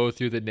ball go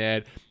through the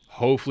net.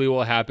 Hopefully it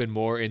will happen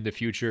more in the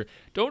future.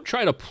 Don't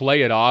try to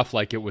play it off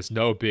like it was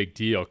no big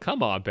deal.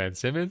 Come on, Ben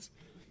Simmons.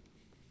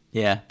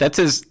 Yeah,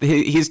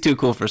 he's too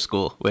cool for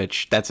school,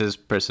 which that's his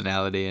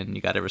personality, and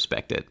you got to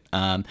respect it.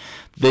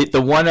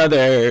 The one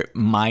other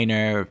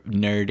minor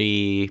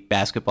nerdy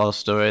basketball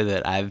story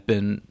that I've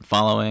been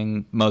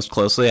following most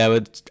closely, I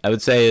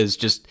would say, is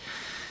just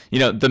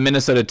the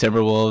Minnesota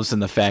Timberwolves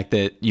and the fact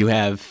that you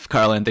have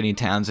Karl Anthony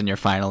Towns and you're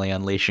finally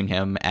unleashing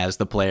him as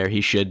the player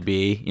he should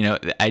be.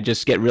 I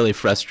just get really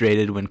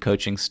frustrated when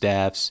coaching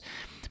staffs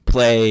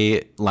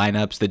play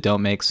lineups that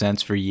don't make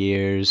sense for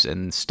years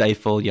and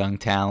stifle young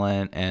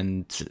talent.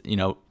 And,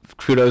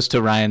 kudos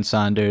to Ryan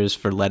Saunders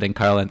for letting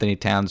Karl Anthony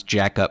Towns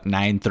jack up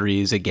 9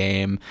 threes a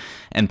game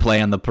and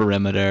play on the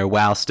perimeter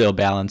while still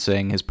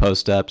balancing his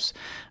post-ups.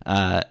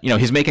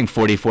 He's making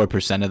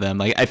 44% of them.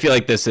 Like, I feel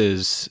like this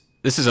is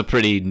a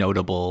pretty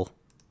notable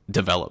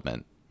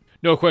development.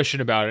 No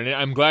question about it. And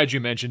I'm glad you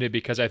mentioned it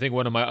because I think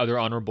one of my other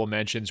honorable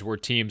mentions were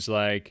teams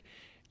like,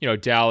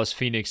 Dallas,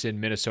 Phoenix,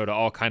 and Minnesota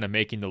all kind of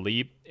making the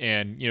leap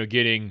and,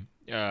 getting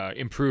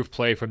improved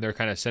play from their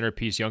kind of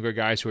centerpiece younger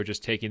guys who are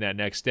just taking that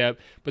next step,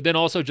 but then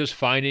also just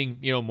finding,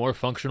 more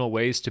functional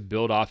ways to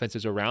build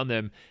offenses around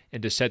them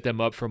and to set them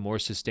up for more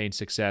sustained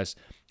success.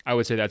 I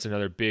would say that's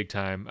another big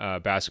time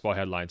basketball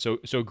headline. So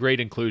great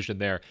inclusion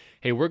there.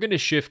 Hey, we're going to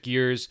shift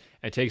gears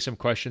and take some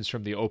questions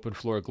from the Open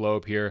Floor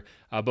Globe here.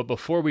 But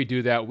before we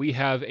do that, we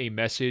have a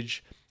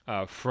message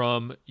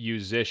from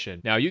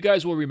Musician. Now, you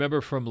guys will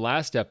remember from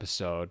last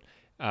episode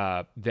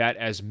that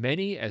as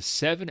many as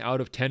 7 out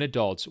of 10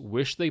 adults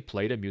wish they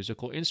played a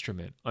musical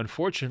instrument.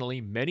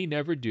 Unfortunately, many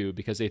never do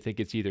because they think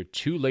it's either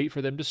too late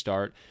for them to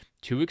start,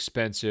 too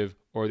expensive,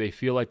 or they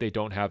feel like they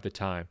don't have the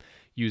time.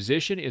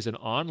 Musician is an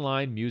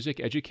online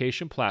music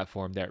education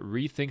platform that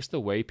rethinks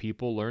the way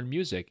people learn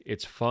music.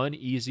 It's fun,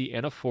 easy,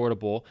 and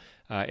affordable.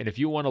 And if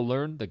you want to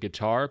learn the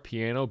guitar,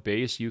 piano,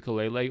 bass,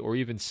 ukulele, or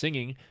even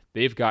singing,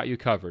 they've got you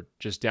covered.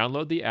 Just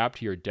download the app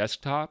to your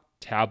desktop,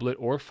 tablet,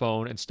 or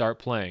phone and start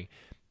playing.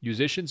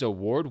 Musician's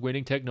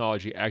award-winning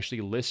technology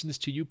actually listens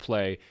to you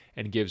play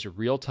and gives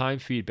real-time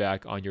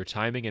feedback on your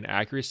timing and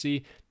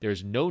accuracy.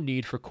 There's no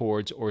need for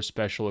chords or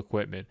special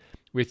equipment.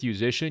 With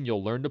Musician,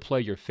 you'll learn to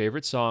play your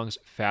favorite songs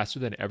faster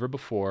than ever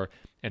before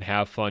and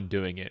have fun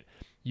doing it.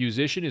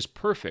 Musician is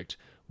perfect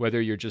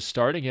whether you're just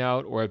starting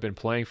out or have been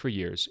playing for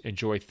years.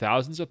 Enjoy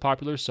thousands of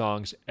popular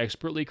songs,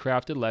 expertly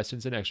crafted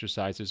lessons and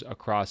exercises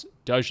across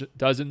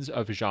dozens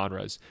of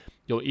genres.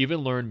 You'll even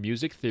learn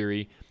music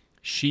theory,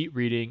 sheet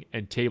reading,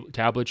 and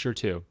tablature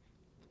too.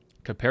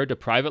 Compared to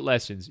private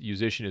lessons,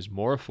 Musician is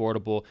more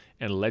affordable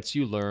and lets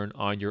you learn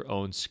on your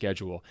own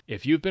schedule.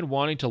 If you've been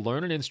wanting to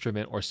learn an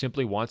instrument or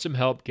simply want some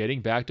help getting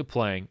back to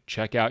playing,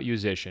 check out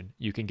Musician.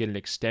 You can get an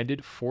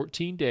extended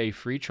 14-day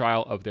free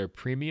trial of their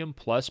Premium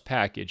Plus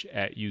package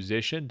at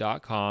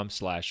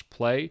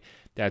musician.com/play.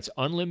 That's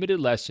unlimited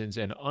lessons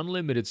and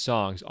unlimited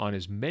songs on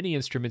as many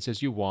instruments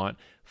as you want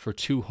for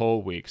 2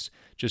 whole weeks.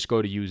 Just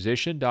go to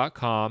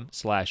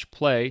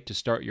musician.com/play to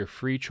start your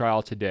free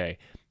trial today.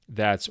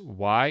 That's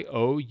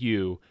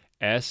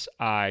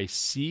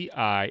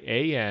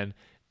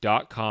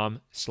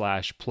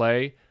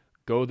yousician.com/play.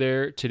 Go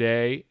there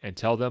today and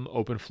tell them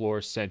Open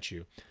Floor sent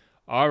you.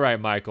 All right,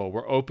 Michael,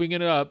 we're opening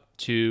it up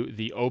to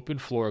the Open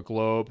Floor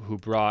Globe, who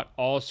brought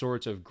all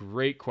sorts of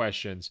great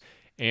questions.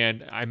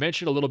 And I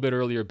mentioned a little bit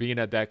earlier being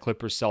at that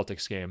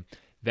Clippers-Celtics game.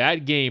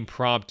 That game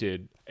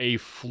prompted a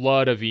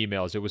flood of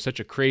emails. It was such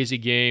a crazy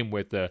game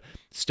with the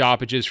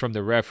stoppages from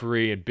the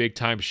referee and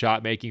big-time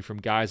shot making from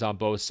guys on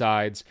both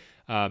sides.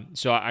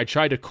 So I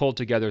tried to cull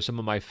together some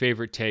of my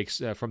favorite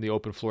takes from the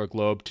Open Floor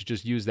Globe to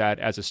just use that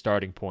as a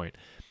starting point.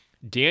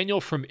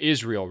 Daniel from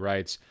Israel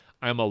writes,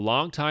 I'm a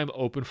longtime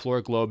Open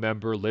Floor Globe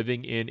member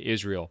living in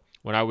Israel.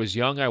 When I was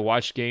young, I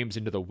watched games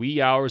into the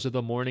wee hours of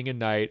the morning and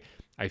night.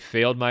 I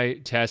failed my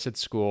tests at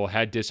school,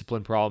 had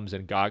discipline problems,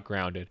 and got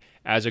grounded.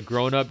 As a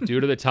grown-up, due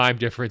to the time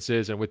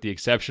differences and with the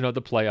exception of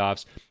the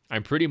playoffs,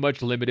 I'm pretty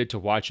much limited to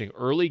watching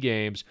early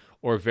games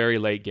or very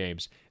late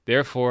games.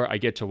 Therefore, I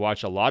get to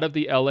watch a lot of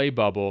the LA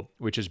bubble,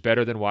 which is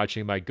better than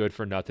watching my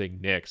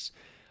good-for-nothing Knicks.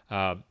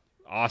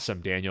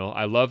 Awesome, Daniel.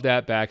 I love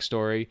that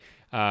backstory.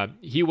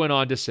 He went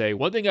on to say,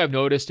 one thing I've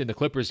noticed in the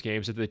Clippers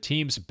games is that the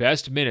team's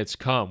best minutes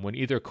come when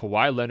either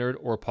Kawhi Leonard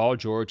or Paul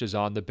George is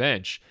on the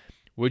bench.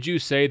 Would you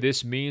say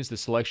this means the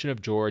selection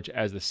of George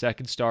as the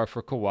second star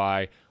for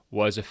Kawhi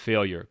was a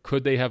failure?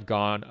 Could they have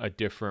gone a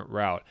different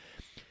route?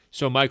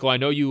 So, Michael, I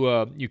know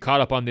you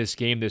caught up on this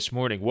game this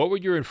morning. What were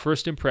your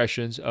first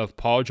impressions of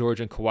Paul George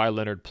and Kawhi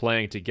Leonard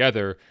playing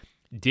together?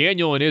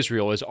 Daniel in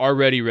Israel is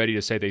already ready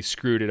to say they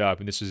screwed it up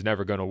and this is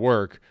never going to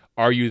work.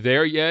 Are you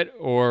there yet,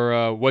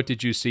 or what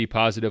did you see,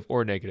 positive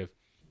or negative?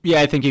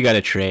 Yeah, I think you got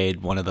to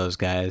trade one of those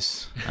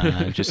guys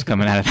just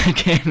coming out of that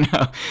game.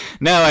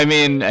 No, I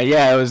mean,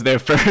 yeah, it was their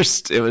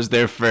first. It was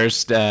their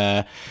first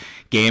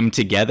game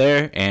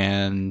together,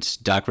 and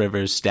Doc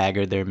Rivers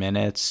staggered their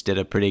minutes. Did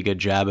a pretty good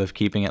job of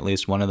keeping at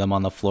least one of them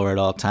on the floor at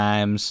all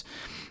times.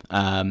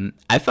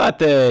 I thought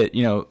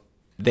that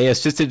they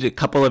assisted a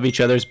couple of each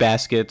other's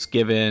baskets,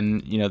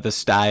 given the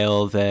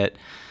style that.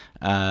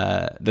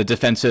 The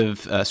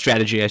defensive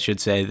strategy, I should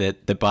say,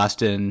 that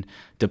Boston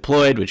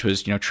deployed, which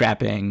was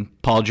trapping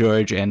Paul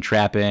George and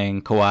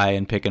trapping Kawhi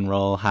in pick and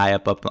roll high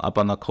up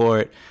on the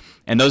court,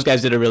 and those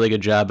guys did a really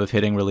good job of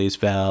hitting release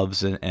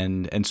valves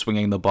and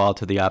swinging the ball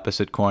to the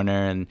opposite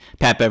corner. And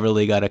Pat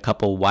Beverly got a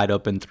couple wide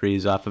open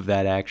threes off of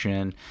that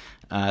action.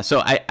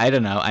 So I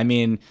don't know. I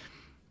mean,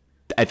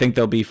 I think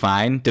they'll be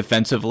fine.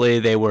 Defensively,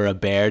 they were a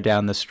bear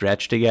down the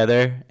stretch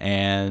together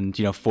and,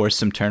 forced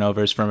some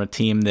turnovers from a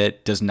team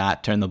that does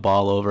not turn the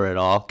ball over at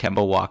all.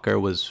 Kemba Walker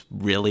was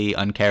really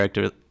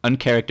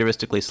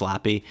uncharacteristically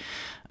sloppy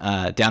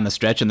down the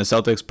stretch, and the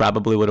Celtics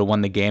probably would have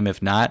won the game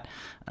if not.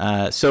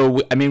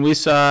 So, I mean, we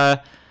saw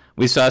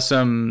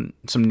some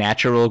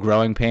natural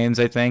growing pains,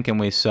 I think,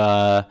 and we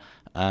saw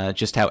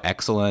just how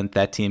excellent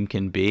that team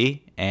can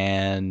be.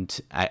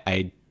 And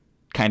I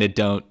kind of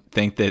don't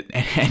think that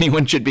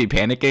anyone should be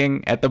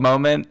panicking at the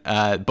moment.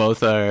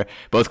 Both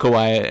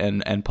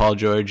Kawhi and Paul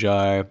George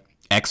are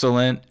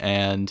excellent,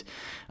 and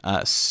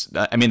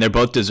I mean, they're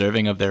both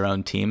deserving of their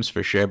own teams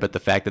for sure, but the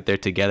fact that they're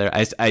together,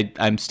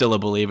 I'm still a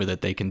believer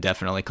that they can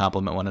definitely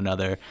complement one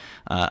another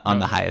on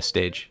the highest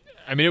stage.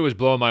 I mean, it was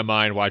blowing my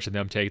mind watching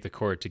them take the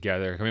court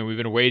together. I mean, we've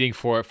been waiting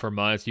for it for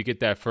months. You get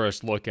that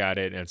first look at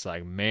it, and it's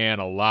like, man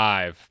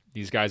alive,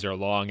 these guys are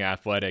long,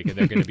 athletic, and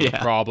they're going to be a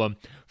problem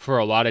for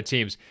a lot of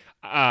teams.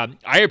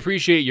 I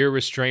appreciate your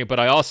restraint, but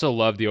I also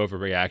love the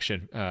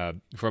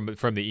overreaction from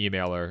the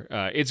emailer.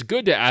 It's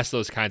good to ask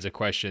those kinds of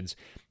questions.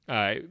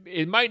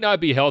 It might not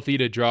be healthy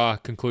to draw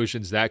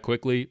conclusions that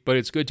quickly, but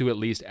it's good to at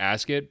least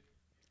ask it.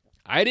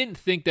 I didn't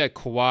think that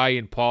Kawhi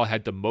and Paul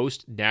had the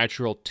most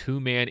natural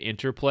two-man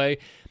interplay,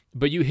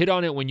 but you hit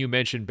on it when you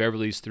mentioned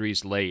Beverly's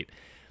threes late.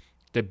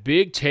 The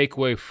big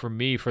takeaway for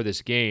me for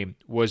this game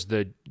was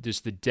the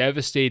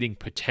devastating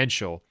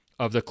potential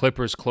of the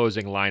Clippers'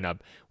 closing lineup.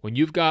 When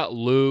you've got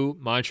Lou,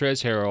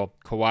 Montrezl Harrell,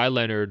 Kawhi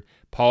Leonard,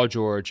 Paul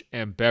George,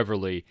 and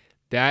Beverly,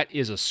 that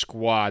is a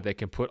squad that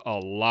can put a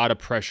lot of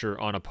pressure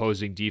on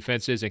opposing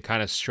defenses and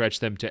kind of stretch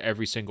them to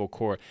every single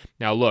court.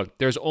 Now, look,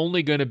 there's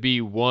only going to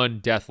be one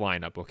death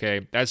lineup,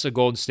 okay? That's the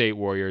Golden State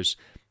Warriors.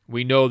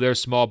 We know their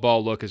small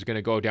ball look is going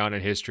to go down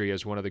in history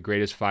as one of the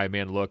greatest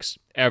five-man looks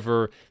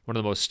ever, one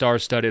of the most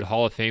star-studded,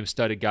 Hall of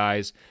Fame-studded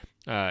guys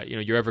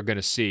you're ever going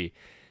to see.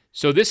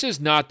 So this is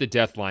not the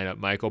death lineup,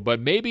 Michael, but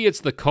maybe it's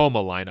the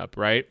Coma lineup,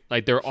 right?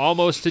 Like they're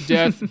almost to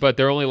death, but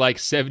they're only like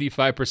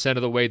 75%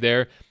 of the way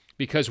there.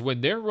 Because when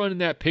they're running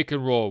that pick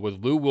and roll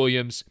with Lou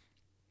Williams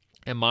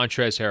and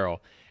Montrezl Harrell,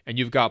 and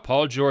you've got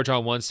Paul George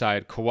on one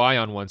side, Kawhi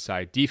on one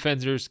side,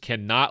 defenders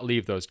cannot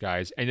leave those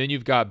guys. And then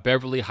you've got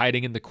Beverly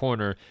hiding in the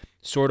corner,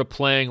 sort of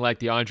playing like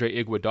the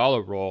Andre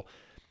Iguodala role.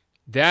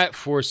 That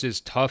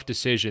forces tough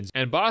decisions.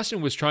 And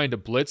Boston was trying to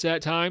blitz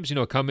at times,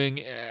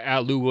 coming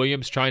at Lou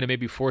Williams, trying to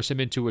maybe force him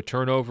into a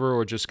turnover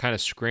or just kind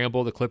of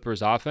scramble the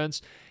Clippers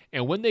offense.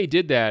 And when they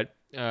did that,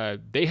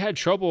 they had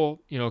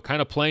trouble,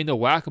 kind of playing the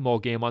whack-a-mole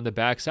game on the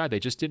backside. They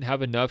just didn't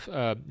have enough,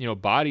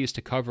 bodies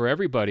to cover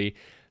everybody.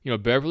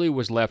 Beverly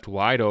was left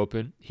wide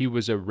open. He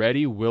was a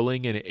ready,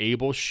 willing, and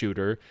able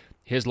shooter.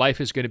 His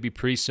life is going to be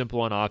pretty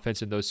simple on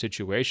offense in those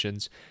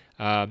situations.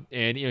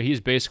 And he's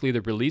basically the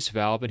release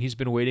valve, and he's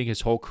been waiting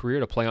his whole career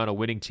to play on a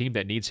winning team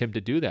that needs him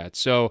to do that.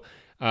 So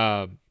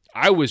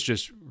I was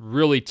just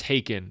really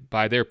taken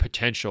by their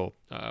potential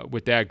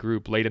with that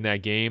group late in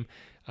that game.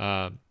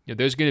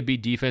 There's going to be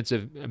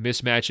defensive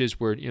mismatches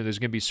where there's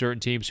going to be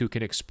certain teams who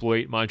can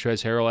exploit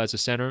Montrezl Harrell as a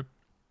center.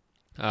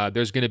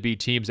 There's going to be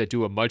teams that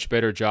do a much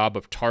better job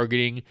of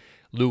targeting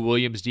Lou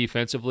Williams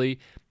defensively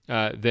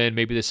than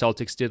maybe the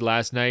Celtics did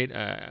last night.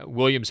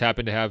 Williams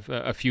happened to have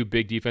a few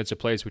big defensive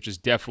plays, which is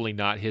definitely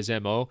not his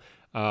MO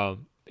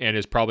and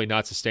is probably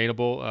not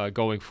sustainable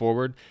going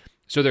forward.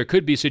 So there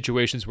could be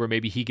situations where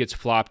maybe he gets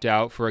flopped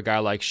out for a guy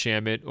like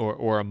Shamet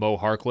or a Mo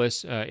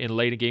Harkless in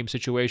late game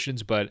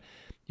situations, but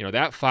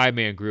that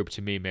five-man group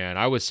to me, man,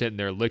 I was sitting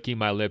there licking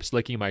my lips,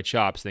 licking my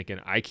chops, thinking,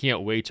 I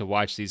can't wait to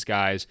watch these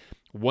guys.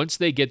 Once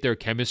they get their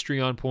chemistry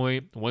on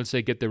point, once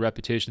they get the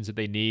repetitions that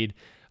they need,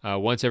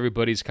 once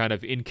everybody's kind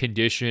of in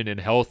condition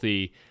and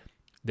healthy,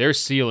 their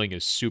ceiling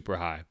is super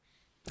high.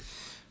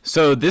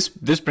 So this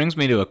brings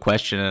me to a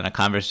question and a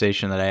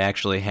conversation that I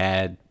actually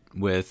had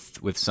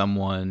with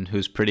someone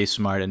who's pretty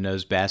smart and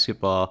knows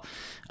basketball,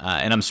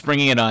 and I'm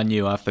springing it on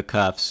you off the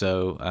cuff,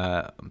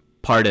 so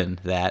pardon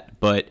that,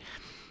 but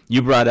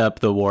you brought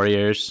up the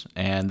Warriors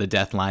and the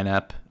death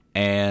lineup,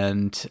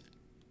 and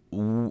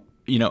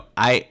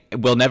I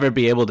will never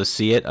be able to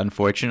see it,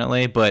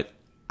 unfortunately, but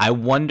I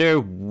wonder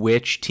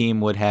which team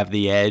would have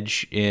the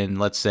edge in,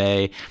 let's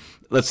say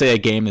a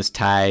game is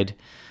tied,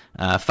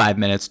 5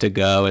 minutes to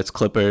go.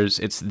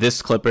 It's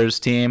this Clippers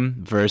team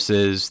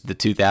versus the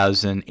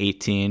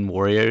 2018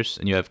 Warriors,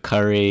 and you have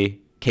Curry,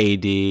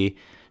 KD,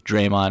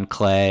 Draymond,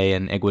 Clay,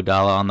 and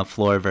Iguodala on the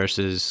floor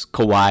versus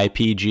Kawhi,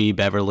 PG,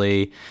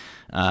 Beverly,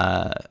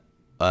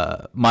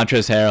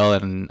 Montrezl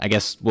Harrell, and I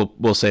guess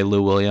we'll say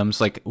Lou Williams.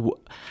 Like,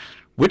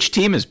 which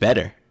team is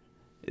better?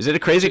 Is it a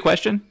crazy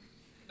question?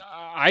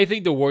 I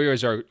think the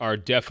Warriors are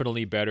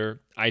definitely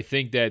better. I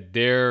think that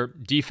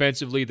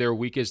defensively, their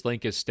weakest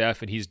link is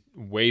Steph, and he's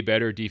way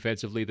better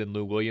defensively than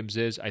Lou Williams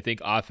is. I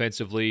think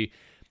offensively,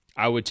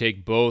 I would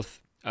take both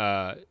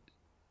that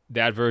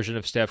version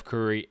of Steph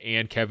Curry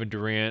and Kevin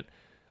Durant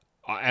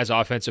as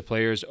offensive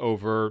players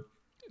over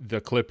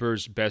the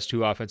Clippers' best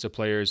two offensive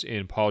players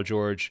in Paul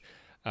George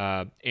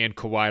and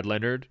Kawhi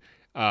Leonard.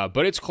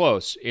 But it's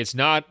close. It's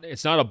not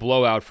a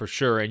blowout for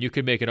sure. And you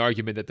could make an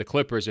argument that the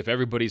Clippers, if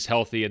everybody's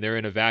healthy and they're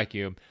in a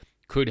vacuum,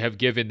 could have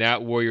given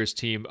that Warriors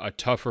team a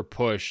tougher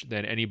push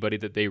than anybody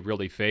that they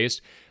really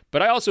faced.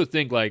 But I also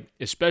think,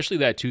 especially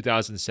that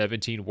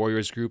 2017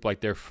 Warriors group,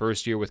 their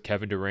first year with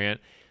Kevin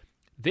Durant,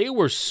 they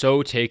were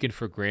so taken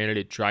for granted,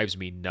 it drives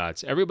me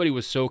nuts. Everybody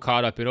was so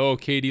caught up in,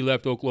 KD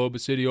left Oklahoma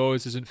City,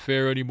 this isn't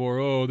fair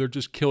anymore, they're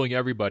just killing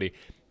everybody.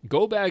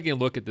 Go back and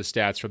look at the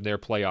stats from their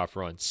playoff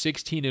run.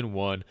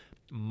 16-1,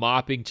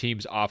 mopping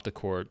teams off the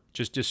court,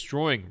 just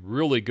destroying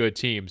really good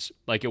teams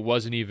like it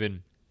wasn't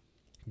even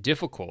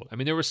difficult. I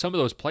mean, there were some of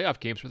those playoff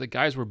games where the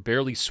guys were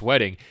barely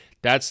sweating.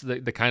 That's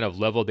the kind of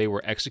level they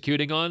were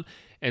executing on.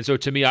 And so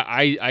to me,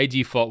 I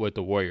default with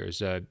the Warriors.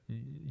 Do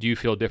you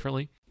feel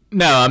differently?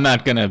 No, I'm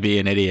not gonna be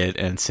an idiot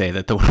and say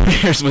that the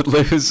Warriors would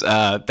lose.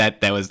 That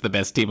was the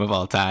best team of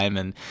all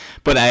time,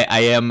 but I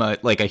am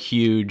a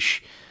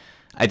huge.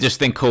 I just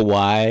think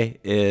Kawhi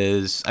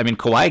is. I mean,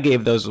 Kawhi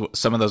gave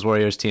some of those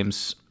Warriors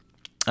teams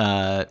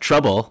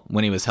trouble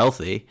when he was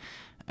healthy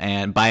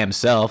and by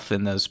himself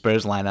in those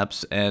Spurs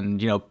lineups,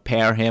 and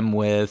pair him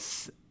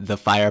with the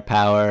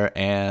firepower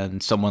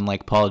and someone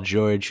like Paul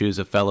George, who's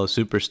a fellow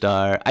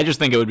superstar. I just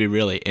think it would be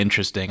really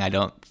interesting. I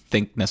don't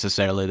think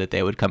necessarily that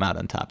they would come out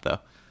on top, though.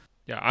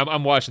 Yeah,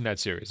 I'm watching that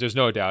series. There's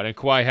no doubt. And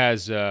Kawhi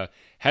has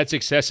had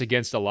success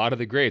against a lot of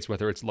the greats,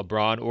 whether it's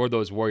LeBron or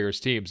those Warriors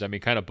teams. I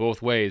mean, kind of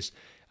both ways.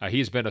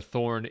 He's been a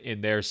thorn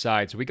in their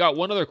side. So we got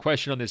one other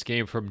question on this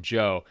game from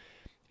Joe.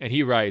 And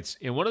he writes,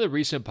 in one of the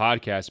recent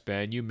podcasts,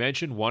 Ben, you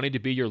mentioned wanting to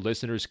be your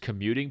listeners'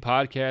 commuting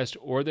podcast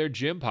or their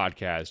gym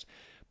podcast,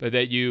 but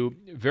that you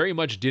very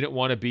much didn't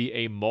want to be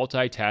a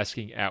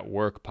multitasking at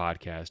work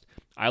podcast.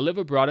 I live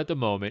abroad at the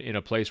moment in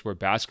a place where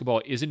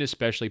basketball isn't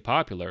especially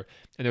popular,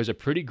 and there's a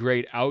pretty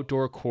great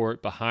outdoor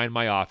court behind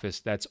my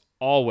office that's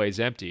always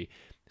empty.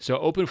 So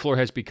open floor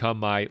has become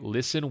my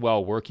listen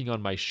while working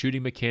on my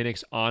shooting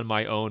mechanics on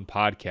my own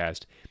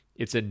podcast.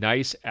 It's a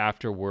nice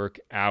after work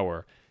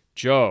hour.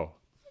 Joe,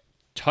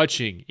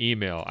 touching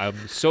email.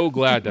 I'm so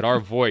glad that our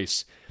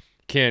voice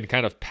can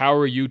kind of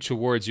power you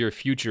towards your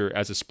future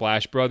as a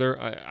Splash Brother.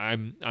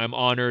 I'm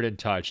honored and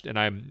touched, and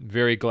I'm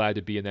very glad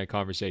to be in that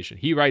conversation.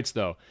 He writes,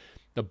 though,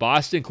 the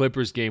Boston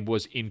Clippers game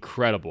was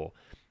incredible.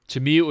 To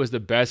me, it was the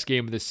best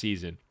game of the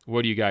season.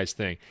 What do you guys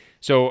think?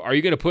 So are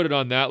you going to put it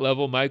on that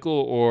level, Michael,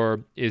 or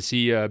is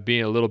he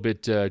being a little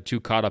bit too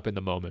caught up in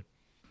the moment?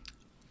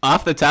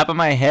 Off the top of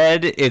my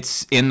head,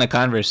 it's in the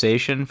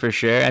conversation for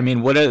sure. I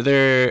mean, are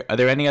there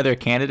any other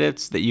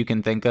candidates that you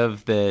can think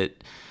of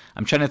that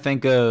I'm trying to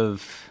think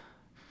of?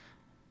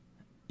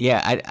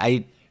 Yeah,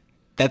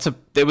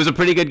 it was a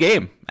pretty good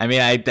game. I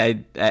mean, I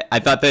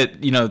thought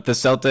that, the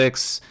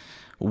Celtics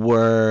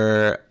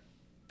were,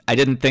 I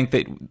didn't think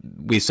that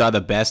we saw the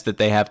best that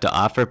they have to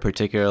offer,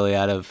 particularly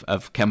out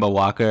of Kemba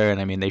Walker. And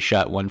I mean, they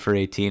shot 1 for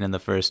 18 in the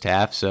first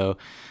half. So,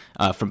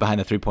 from behind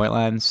the 3-point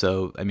line.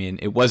 So, I mean,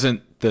 it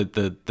wasn't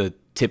the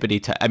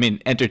tippity. I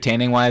mean,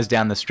 entertaining wise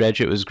down the stretch,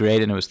 it was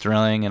great and it was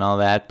thrilling and all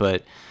that.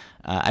 But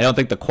I don't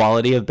think the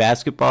quality of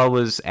basketball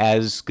was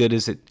as good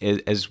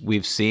as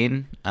we've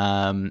seen.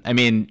 I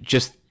mean,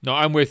 just. No,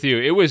 I'm with you.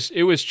 It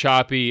was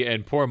choppy,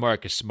 and poor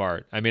Marcus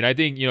Smart. I mean, I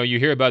think, you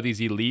hear about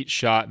these elite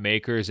shot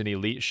makers and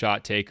elite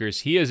shot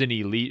takers. He is an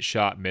elite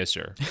shot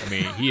misser. I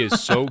mean, he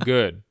is so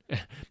good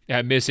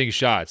at missing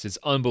shots. It's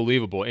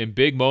unbelievable. In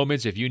big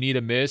moments, if you need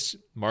a miss,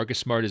 Marcus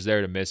Smart is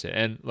there to miss it.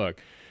 And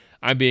look,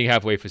 I'm being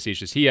halfway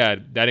facetious. He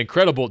had that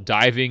incredible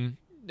diving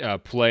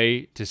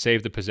play to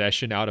save the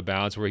possession out of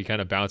bounds, where he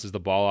kind of bounces the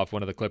ball off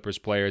one of the Clippers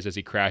players as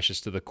he crashes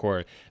to the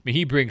court. I mean,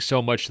 he brings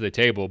so much to the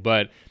table,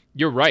 but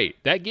you're right.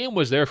 That game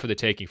was there for the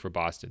taking for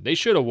Boston. They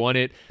should have won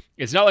it.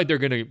 It's not like they're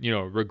going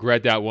to,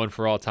 regret that one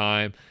for all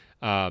time.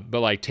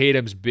 But like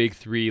Tatum's big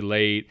three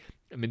late,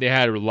 I mean, they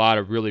had a lot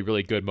of really,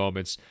 really good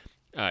moments.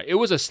 It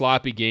was a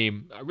sloppy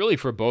game, really,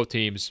 for both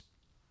teams,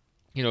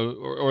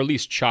 or at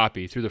least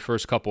choppy through the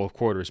first couple of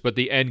quarters. But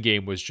the end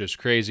game was just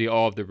crazy.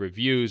 All of the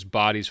reviews,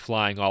 bodies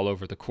flying all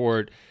over the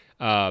court.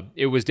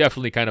 It was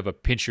definitely kind of a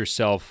pinch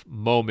yourself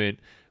moment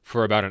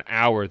for about an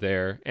hour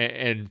there.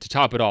 And to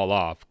top it all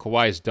off,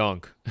 Kawhi's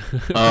dunk.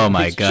 Oh,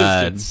 my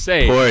God.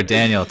 Insane. Poor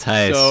Daniel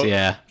Tice. So,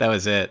 yeah, that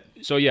was it.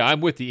 So, yeah,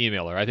 I'm with the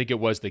emailer. I think it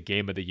was the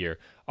game of the year.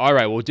 All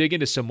right, we'll dig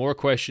into some more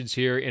questions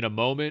here in a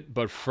moment.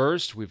 But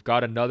first, we've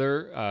got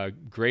another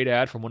great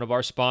ad from one of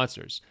our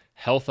sponsors,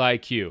 Health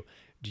IQ.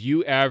 Do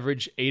you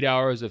average 8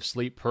 hours of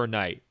sleep per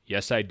night?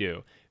 Yes, I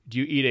do. Do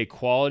you eat a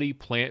quality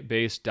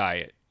plant-based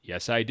diet?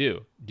 Yes, I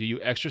do. Do you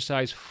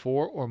exercise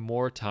 4 or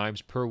more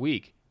times per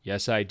week?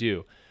 Yes, I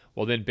do.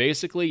 Well, then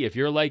basically, if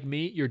you're like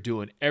me, you're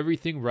doing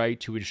everything right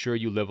to ensure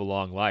you live a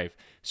long life.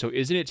 So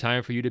isn't it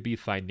time for you to be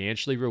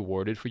financially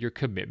rewarded for your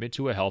commitment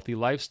to a healthy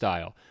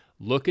lifestyle?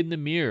 Look in the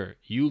mirror.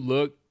 You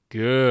look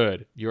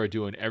good. You are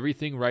doing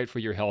everything right for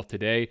your health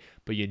today,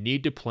 but you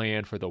need to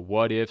plan for the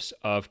what-ifs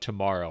of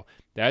tomorrow.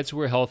 That's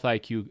where Health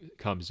IQ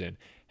comes in.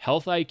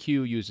 Health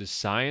IQ uses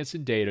science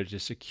and data to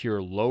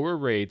secure lower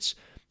rates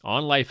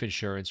on life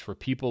insurance for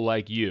people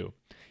like you.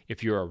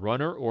 If you're a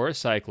runner or a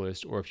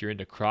cyclist, or if you're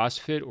into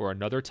CrossFit or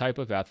another type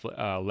of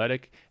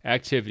athletic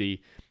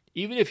activity,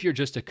 even if you're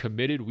just a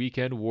committed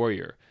weekend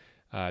warrior,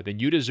 then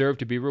you deserve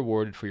to be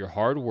rewarded for your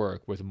hard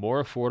work with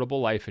more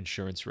affordable life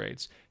insurance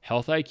rates.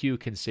 Health IQ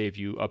can save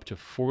you up to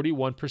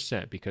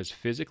 41% because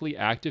physically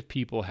active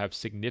people have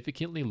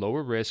significantly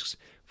lower risks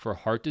for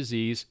heart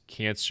disease,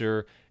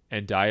 cancer,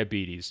 and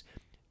diabetes.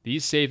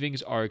 These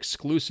savings are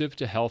exclusive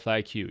to Health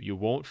IQ. You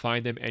won't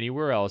find them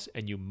anywhere else,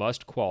 and you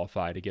must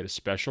qualify to get a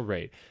special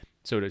rate.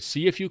 So to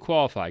see if you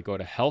qualify, go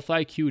to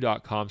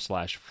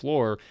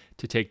healthiq.com/floor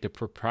to take the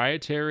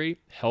proprietary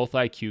Health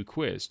IQ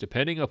quiz.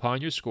 Depending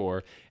upon your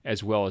score,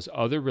 as well as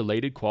other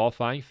related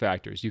qualifying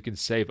factors, you can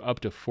save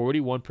up to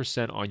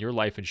 41% on your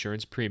life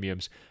insurance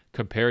premiums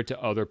compared to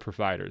other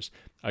providers.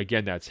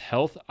 Again, that's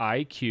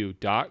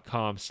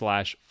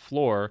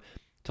healthiq.com/floor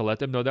to let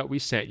them know that we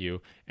sent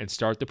you and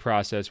start the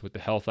process with the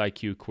Health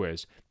IQ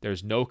quiz.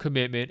 There's no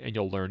commitment, and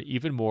you'll learn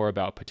even more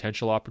about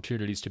potential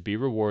opportunities to be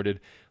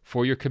rewarded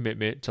for your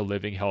commitment to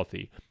living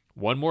healthy.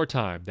 One more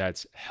time,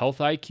 that's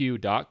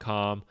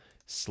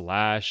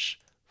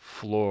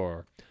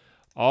healthiq.com/floor.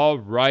 All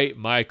right,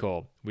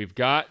 Michael, we've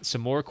got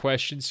some more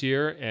questions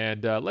here,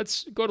 and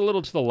let's go a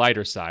little to the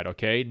lighter side,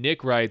 okay?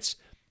 Nick writes,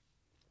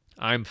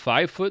 I'm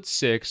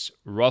 5'6",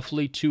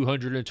 roughly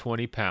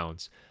 220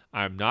 pounds.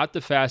 I'm not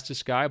the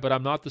fastest guy, but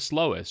I'm not the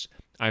slowest.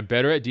 I'm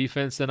better at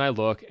defense than I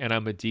look, and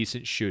I'm a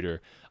decent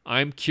shooter.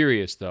 I'm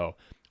curious, though,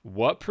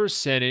 what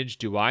percentage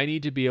do I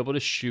need to be able to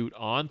shoot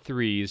on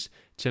threes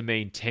to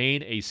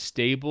maintain a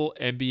stable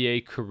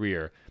NBA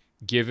career,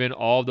 given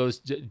all those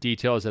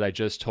details that I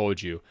just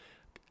told you?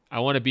 I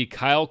want to be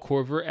Kyle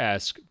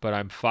Korver-esque, but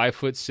I'm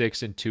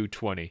 5'6" and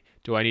 220.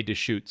 Do I need to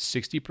shoot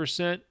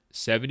 60%,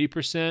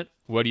 70%?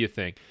 What do you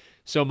think?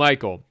 So,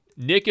 Michael,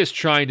 Nick is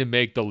trying to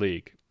make the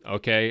league,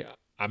 okay?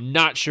 I'm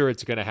not sure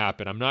it's going to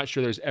happen. I'm not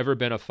sure there's ever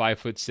been a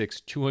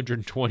 5'6",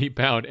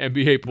 220-pound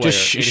NBA player. Just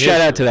shout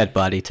out to that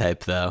body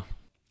type, though.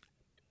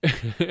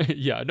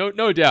 Yeah,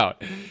 no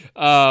doubt.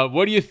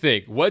 What do you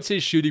think? What's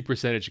his shooting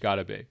percentage got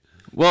to be?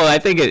 Well, I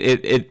think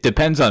it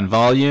depends on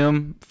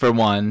volume, for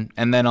one,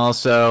 and then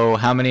also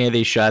how many of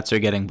these shots are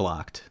getting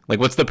blocked. Like,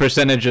 what's the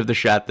percentage of the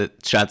shots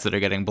that are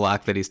getting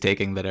blocked that he's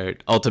taking that are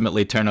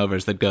ultimately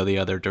turnovers that go the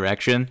other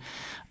direction?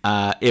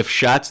 If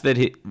shots that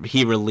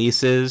he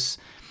releases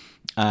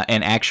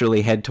and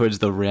actually head towards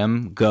the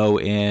rim go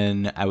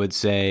in, I would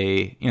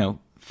say,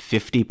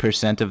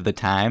 50% of the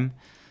time,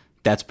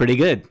 that's pretty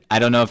good. I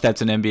don't know if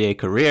that's an NBA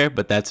career,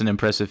 but that's an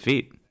impressive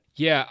feat.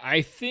 Yeah,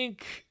 I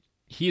think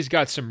he's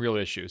got some real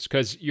issues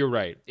because you're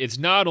right. It's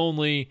not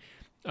only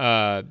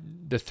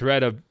the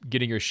threat of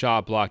getting your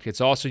shot blocked,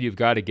 it's also you've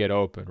got to get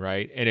open,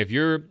 right? And if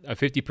you're a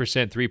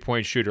 50%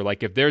 three-point shooter,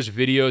 like if there's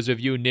videos of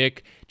you,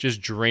 Nick,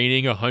 just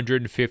draining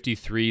 150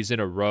 threes in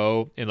a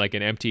row in like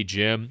an empty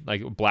gym,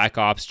 like Black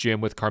Ops gym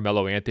with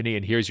Carmelo Anthony,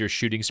 and here's your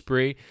shooting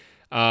spree,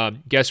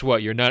 guess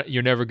what? You're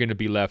never going to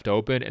be left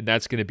open, and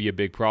that's going to be a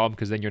big problem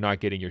because then you're not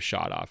getting your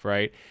shot off,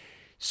 right?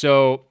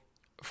 So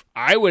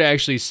I would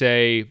actually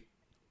say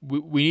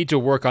we need to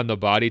work on the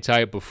body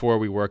type before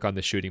we work on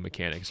the shooting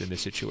mechanics in this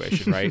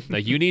situation, right?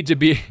 Like you need to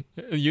be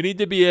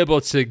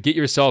able to get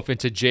yourself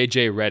into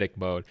JJ Redick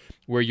mode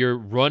where you're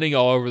running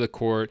all over the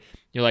court.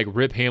 You're like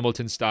Rip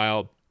Hamilton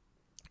style.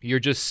 You're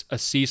just a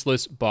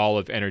ceaseless ball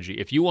of energy.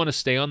 If you want to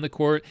stay on the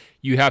court,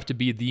 you have to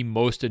be the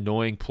most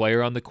annoying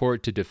player on the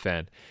court to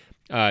defend.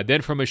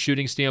 Then from a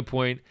shooting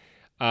standpoint,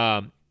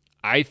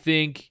 I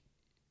think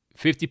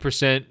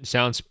 50%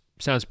 sounds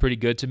pretty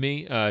good to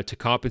me to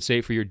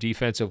compensate for your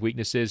defensive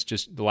weaknesses,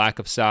 just the lack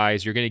of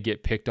size. You're going to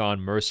get picked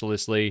on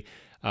mercilessly.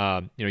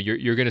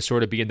 You're going to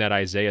sort of be in that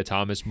Isaiah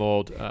Thomas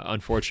mold,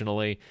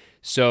 unfortunately.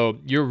 So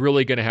you're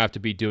really going to have to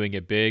be doing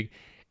it big.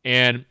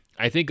 And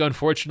I think,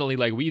 unfortunately,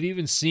 like we've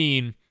even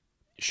seen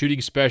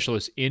shooting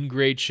specialists in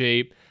great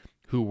shape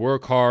who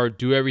work hard,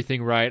 do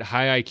everything right,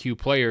 high IQ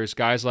players,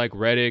 guys like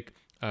Redick,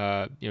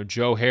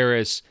 Joe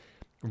Harris,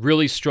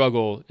 really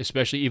struggle,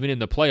 especially even in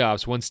the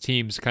playoffs once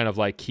teams kind of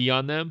like key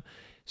on them.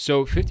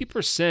 So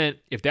 50%,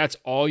 if that's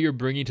all you're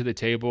bringing to the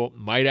table,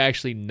 might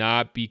actually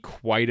not be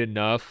quite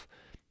enough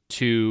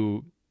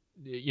to,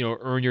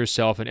 earn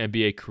yourself an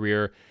NBA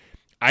career.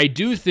 I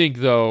do think,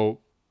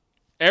 though,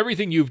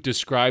 everything you've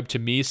described to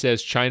me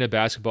says China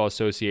Basketball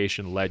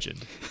Association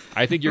legend.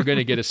 I think you're going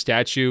to get a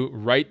statue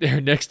right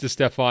there next to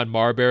Stephon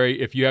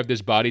Marbury if you have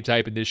this body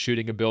type and this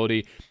shooting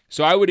ability.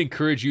 So I would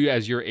encourage you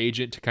as your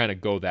agent to kind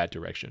of go that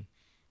direction.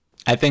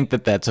 I think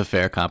that's a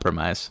fair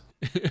compromise.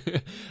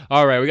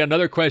 All right, we got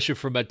another question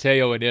from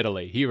Matteo in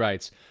Italy. He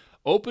writes,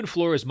 Open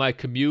Floor is my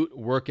commute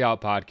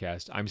workout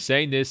podcast. I'm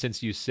saying this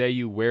since you say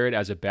you wear it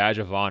as a badge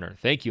of honor.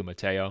 Thank you,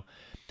 Matteo.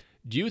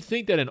 Do you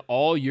think that an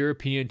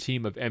all-European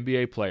team of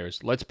NBA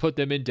players, let's put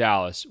them in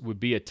Dallas,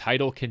 would be a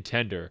title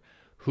contender?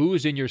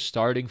 Who's in your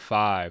starting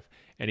five?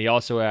 And he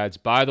also adds,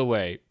 by the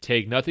way,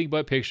 take nothing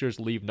but pictures,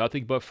 leave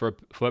nothing but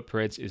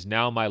footprints is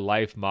now my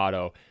life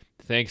motto.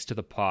 Thanks to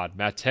the pod.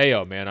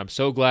 Matteo, man, I'm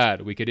so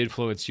glad we could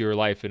influence your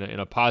life in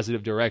a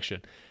positive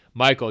direction.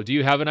 Michael, do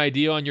you have an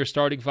idea on your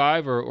starting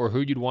five or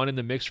who you'd want in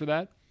the mix for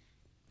that?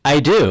 I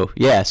do,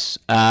 yes.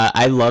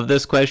 I love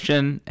this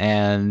question,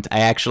 and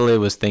I actually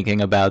was thinking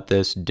about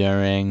this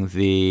during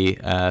the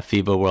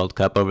FIBA World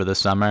Cup over the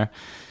summer.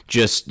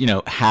 Just,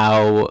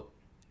 how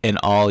an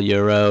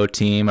all-Euro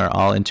team or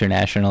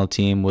all-international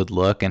team would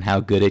look and how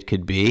good it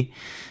could be.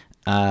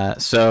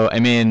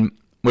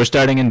 We're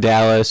starting in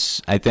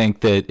Dallas. I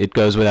think that it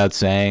goes without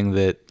saying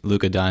that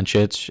Luka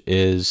Doncic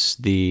is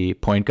the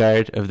point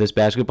guard of this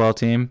basketball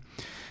team.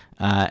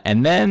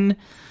 And then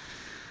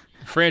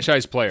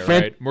franchise player,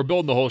 right? We're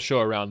building the whole show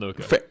around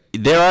Luka.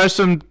 There are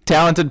some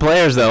talented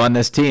players though on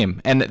this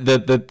team, and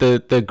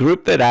the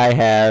group that I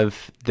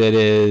have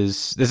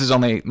this is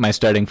only my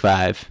starting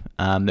five.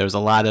 There's a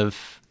lot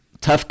of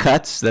tough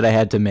cuts that I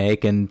had to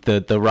make, and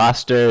the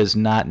roster is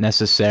not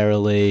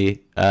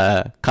necessarily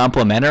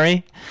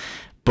complimentary.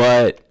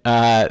 But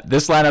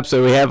this lineup,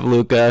 so we have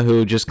Luka,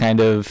 who just kind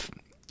of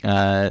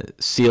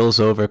seals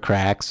over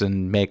cracks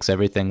and makes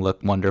everything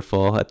look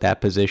wonderful at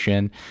that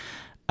position.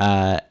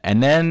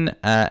 And then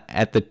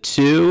at the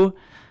 2,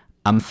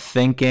 I'm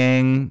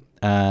thinking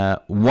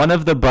one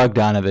of the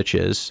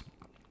Bogdanoviches.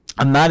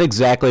 I'm not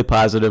exactly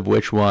positive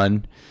which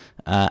one.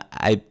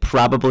 I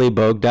probably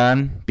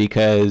Bogdan,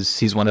 because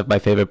he's one of my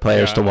favorite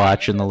players to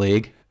watch in the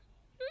league.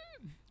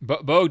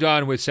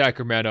 Bogdan with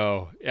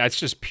Sacramento, that's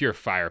just pure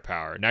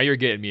firepower. Now you're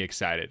getting me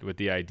excited with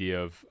the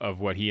idea of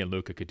what he and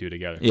Luka could do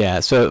together. Yeah,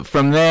 so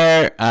from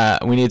there,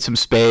 we need some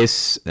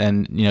space,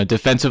 and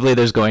defensively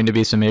there's going to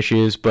be some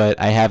issues, but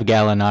I have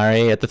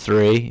Gallinari at the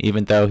 3,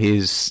 even though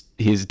he's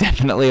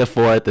definitely a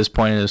 4 at this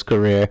point in his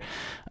career.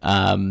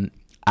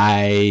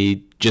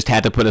 I just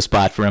had to put a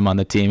spot for him on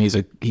the team.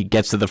 He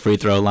gets to the free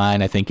throw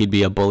line. I think he'd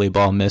be a bully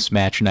ball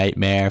mismatch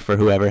nightmare for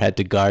whoever had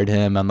to guard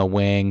him on the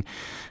wing.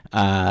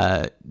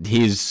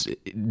 He's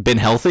been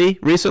healthy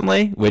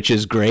recently, which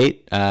is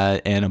great,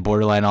 and a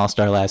borderline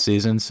all-star last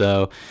season.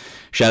 So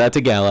shout out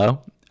to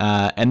Gallo.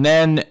 And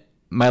then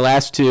my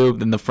last 2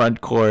 in the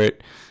front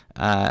court,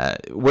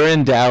 we're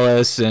in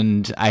Dallas,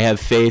 and I have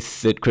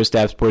faith that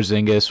Kristaps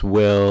Porzingis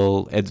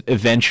will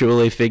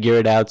eventually figure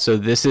it out. So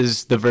this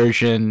is the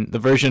version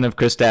of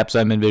Kristaps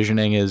I'm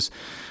envisioning is,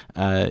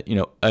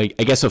 I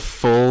guess a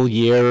full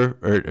year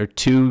or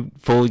 2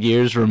 full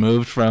years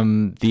removed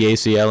from the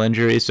ACL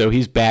injury. So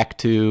he's back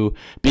to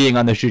being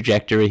on the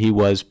trajectory he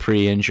was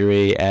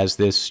pre-injury as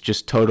this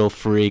just total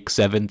freak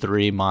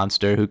 7'3"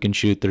 monster who can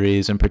shoot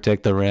threes and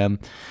protect the rim.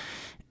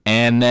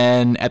 And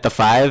then at the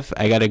 5,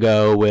 I got to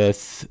go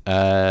with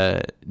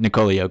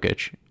Nikola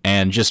Jokic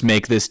and just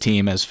make this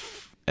team as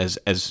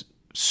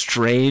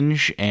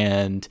strange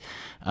and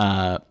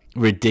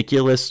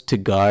ridiculous to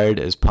guard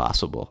as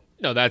possible.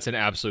 No, that's an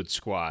absolute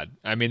squad.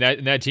 I mean,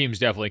 that team's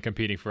definitely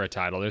competing for a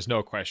title. There's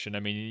no question. I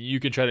mean, you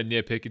can try to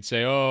nitpick and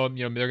say, they're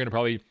going to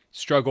probably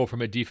struggle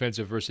from a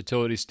defensive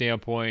versatility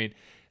standpoint.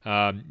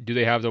 Do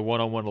they have the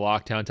one-on-one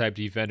lockdown type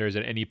defenders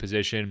at any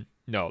position?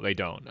 No, they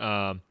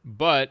don't.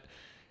 But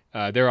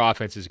their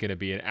offense is going to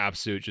be an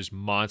absolute just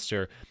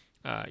monster.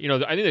 I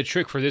think the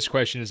trick for this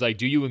question is, like,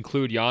 do you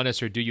include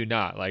Giannis or do you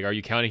not? Like, are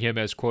you counting him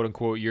as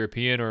quote-unquote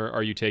European, or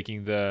are you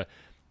taking the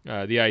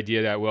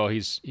idea that, well,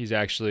 he's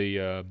actually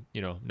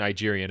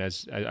Nigerian,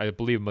 as I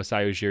believe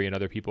Masai Ujiri and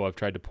other people have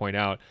tried to point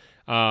out,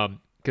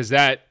 because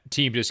that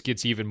team just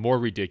gets even more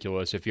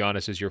ridiculous if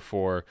Giannis is your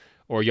 4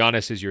 or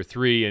Giannis is your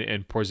 3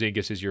 and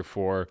Porzingis is your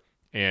 4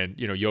 and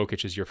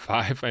Jokic is your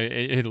 5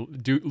 and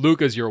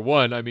Luka's your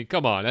 1. I mean,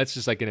 come on, that's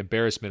just like an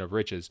embarrassment of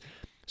riches.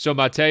 So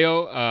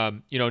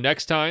Matteo,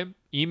 next time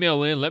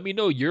email in, let me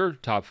know your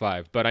top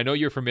 5. But I know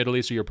you're from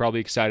Italy, so you're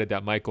probably excited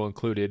that Michael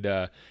included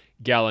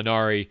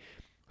Gallinari,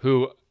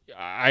 who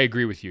I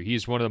agree with you.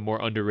 He's one of the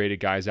more underrated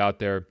guys out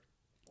there.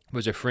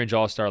 Was a fringe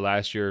all-star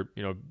last year,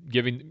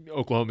 giving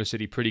Oklahoma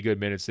City pretty good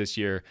minutes this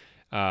year.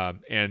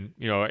 And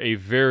a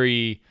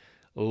very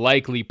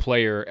likely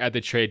player at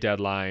the trade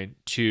deadline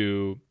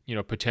to,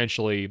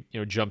 potentially,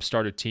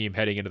 jumpstart a team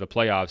heading into the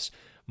playoffs,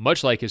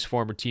 much like his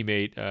former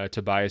teammate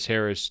Tobias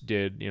Harris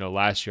did,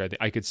 last year.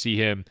 I could see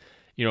him,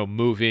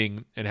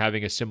 moving and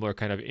having a similar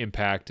kind of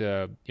impact,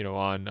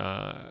 on,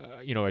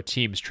 a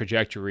team's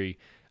trajectory,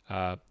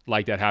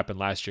 like that happened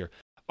last year.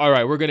 All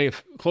right, we're going to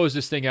close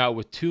this thing out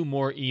with 2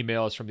 more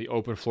emails from the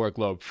Open Floor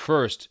Globe.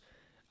 First,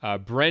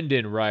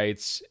 Brendan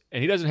writes,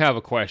 and he doesn't have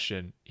a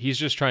question. He's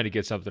just trying to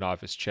get something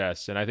off his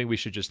chest, and I think we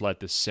should just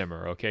let this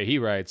simmer, okay? He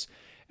writes,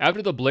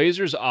 after the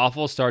Blazers'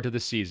 awful start to the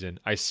season,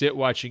 I sit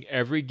watching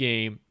every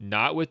game,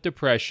 not with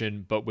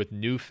depression, but with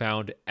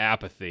newfound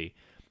apathy.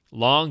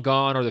 Long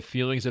gone are the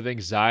feelings of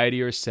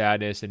anxiety or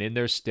sadness, and in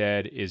their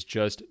stead is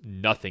just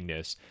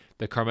nothingness.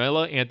 The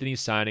Carmelo Anthony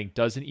signing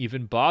doesn't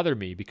even bother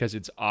me because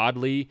it's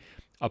oddly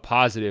a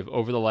positive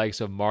over the likes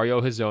of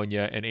Mario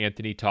Hezonja and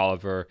Anthony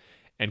Tolliver,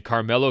 and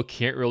Carmelo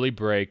can't really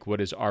break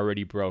what is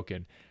already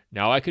broken.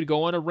 Now I could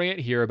go on a rant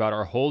here about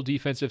our whole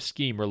defensive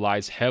scheme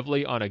relies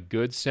heavily on a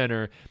good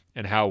center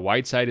and how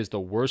Whiteside is the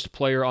worst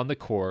player on the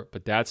court,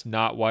 but that's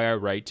not why I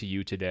write to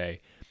you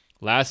today.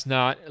 Last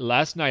night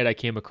I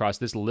came across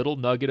this little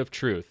nugget of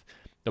truth.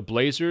 The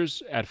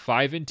Blazers at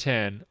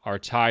 5-10 are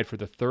tied for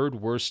the 3rd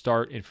worst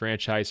start in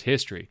franchise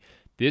history.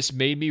 This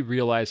made me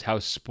realize how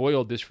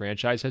spoiled this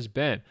franchise has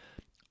been.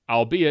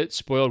 Albeit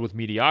spoiled with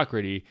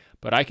mediocrity,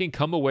 but I can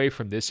come away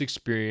from this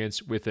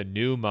experience with a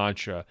new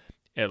mantra.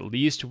 At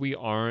least we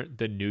aren't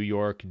the New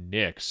York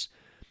Knicks.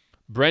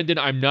 Brendan,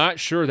 I'm not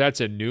sure that's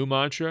a new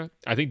mantra.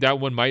 I think that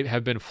one might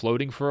have been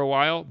floating for a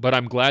while, but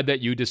I'm glad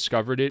that you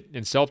discovered it,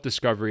 and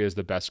self-discovery is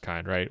the best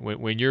kind, right?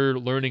 When you're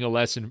learning a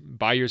lesson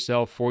by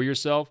yourself, for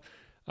yourself,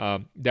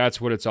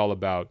 that's what it's all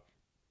about.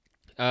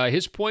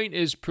 His point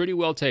is pretty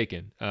well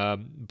taken.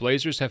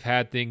 Blazers have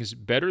had things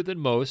better than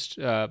most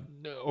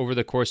over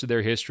the course of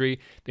their history.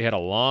 They had a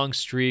long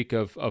streak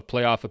of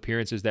playoff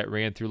appearances that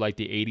ran through like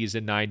the 80s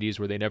and 90s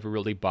where they never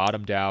really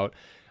bottomed out.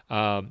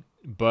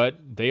 But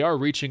they are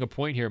reaching a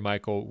point here,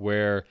 Michael,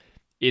 where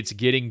it's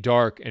getting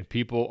dark and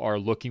people are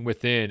looking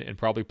within and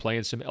probably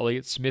playing some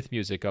Elliott Smith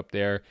music up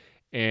there.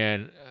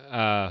 And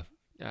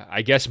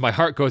I guess my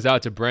heart goes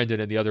out to Brendan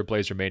and the other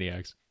Blazer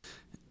Maniacs.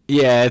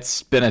 Yeah,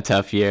 it's been a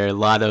tough year. A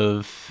lot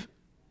of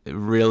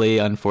really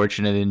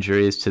unfortunate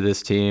injuries to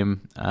this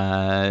team.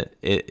 The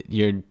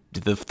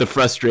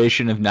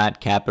frustration of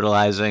not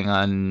capitalizing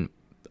on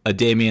a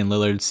Damian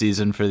Lillard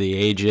season for the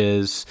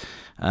ages.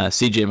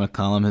 CJ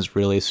McCollum has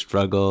really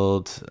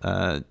struggled.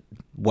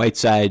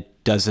 Whiteside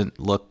doesn't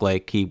look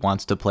like he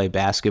wants to play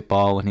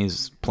basketball when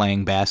he's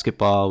playing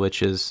basketball,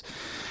 which is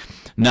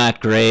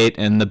not great,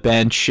 and the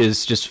bench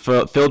is just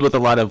filled with a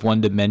lot of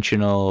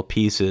one-dimensional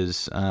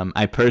pieces.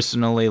 I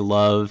personally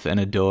love and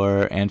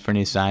adore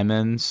Anthony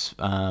Simons,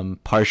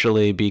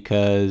 partially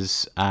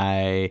because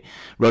I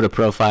wrote a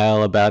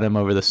profile about him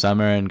over the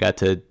summer and got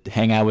to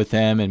hang out with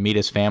him and meet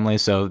his family,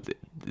 so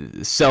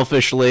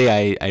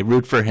selfishly I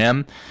root for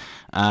him,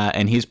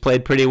 and he's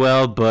played pretty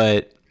well,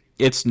 but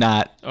it's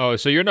not. Oh,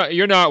 so you're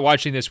not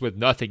watching this with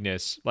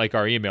nothingness like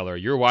our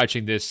emailer. You're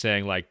watching this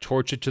saying like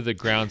torch it to the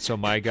ground so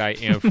my guy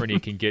Anthony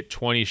can get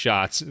 20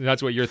 shots.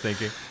 That's what you're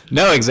thinking.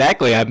 No,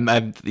 exactly.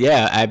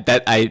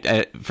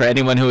 For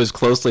anyone who was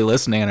closely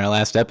listening in our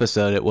last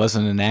episode, it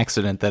wasn't an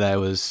accident that I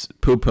was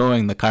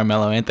poo-pooing the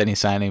Carmelo Anthony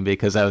signing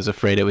because I was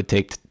afraid it would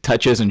take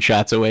touches and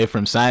shots away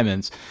from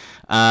Simons.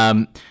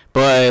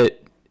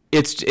 But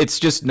it's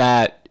just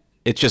not.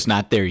 It's just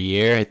not their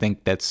year. I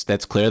think that's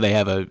clear. They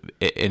have an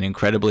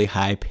incredibly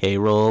high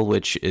payroll,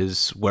 which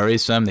is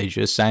worrisome. They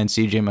just signed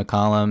CJ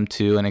McCollum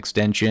to an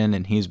extension,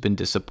 and he's been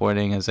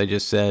disappointing, as I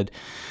just said.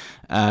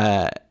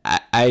 I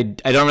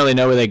don't really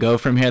know where they go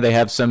from here. They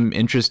have some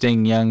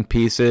interesting young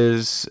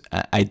pieces.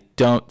 I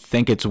don't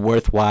think it's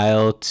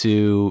worthwhile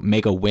to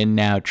make a win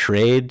now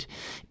trade,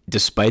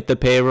 despite the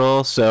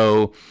payroll.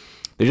 So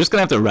they're just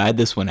gonna have to ride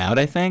this one out,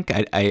 I think.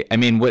 I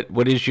mean,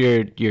 what is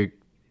your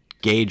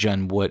gauge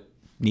on what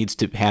needs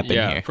to happen here?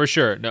 Yeah, for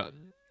sure. No,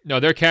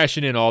 they're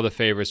cashing in all the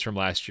favors from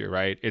last year,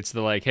 right? It's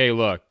the like, hey,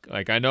 look,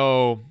 like I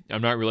know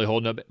I'm not really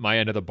holding up my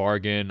end of the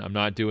bargain. I'm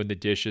not doing the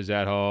dishes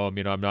at home.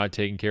 I'm not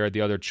taking care of the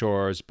other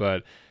chores,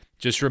 but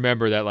just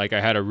remember that like I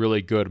had a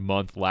really good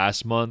month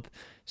last month.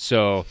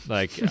 So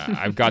like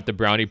I've got the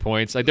brownie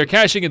points. Like they're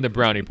cashing in the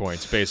brownie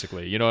points,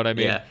 basically. You know what I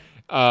mean?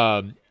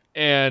 Yeah.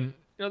 And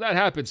that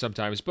happens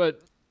sometimes,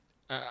 but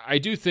I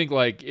do think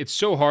like it's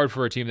so hard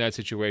for a team in that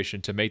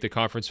situation to make the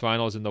conference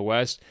finals in the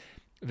West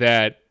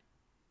that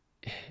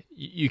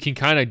you can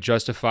kind of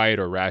justify it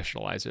or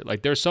rationalize it.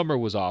 Like their summer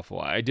was awful.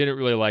 I didn't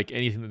really like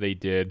anything that they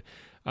did.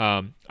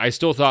 I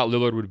still thought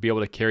Lillard would be able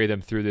to carry them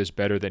through this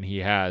better than he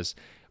has,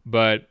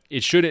 but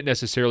it shouldn't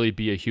necessarily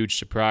be a huge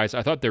surprise.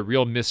 I thought the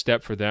real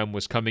misstep for them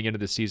was coming into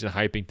the season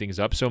hyping things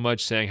up so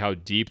much, saying how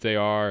deep they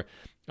are,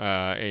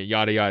 and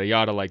yada, yada,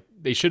 yada. Like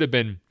they should have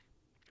been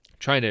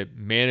trying to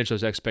manage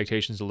those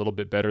expectations a little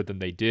bit better than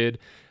they did.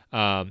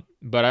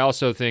 But I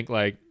also think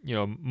like,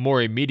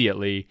 more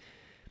immediately,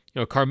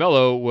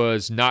 Carmelo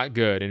was not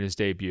good in his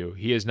debut.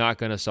 He is not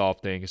going to solve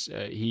things.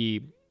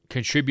 He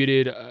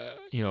contributed,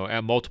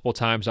 at multiple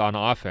times on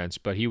offense,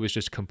 but he was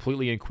just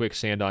completely in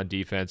quicksand on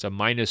defense. A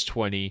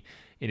 -20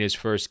 in his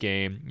first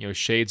game.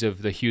 Shades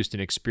of the Houston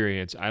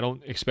experience. I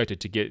don't expect it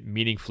to get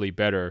meaningfully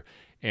better,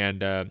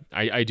 and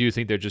I do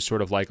think they're just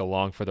sort of like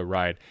along for the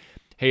ride.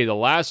 Hey, the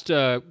last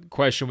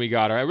question we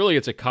got, or really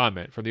it's a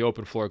comment from the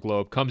Open Floor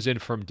Globe, comes in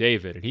from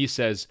David, and he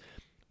says,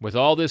 with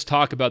all this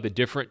talk about the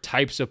different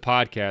types of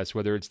podcasts,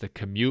 whether it's the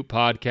commute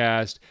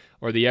podcast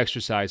or the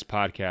exercise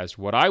podcast,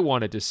 what I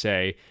wanted to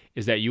say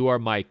is that you are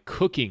my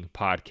cooking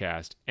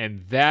podcast,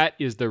 and that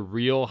is the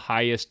real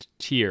highest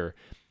tier.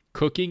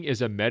 Cooking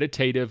is a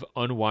meditative,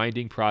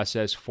 unwinding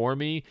process for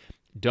me,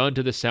 done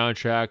to the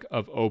soundtrack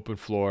of Open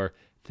Floor.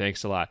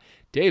 Thanks a lot.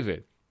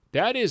 David,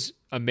 that is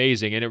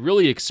amazing, and it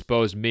really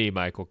exposed me,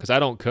 Michael, because I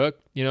don't cook.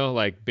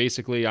 Like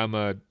basically I'm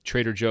a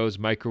Trader Joe's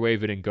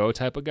microwave it and go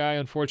type of guy,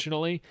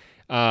 unfortunately.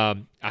 I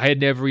had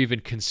never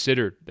even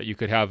considered that you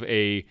could have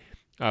a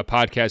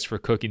podcast for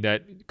cooking,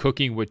 that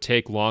cooking would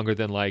take longer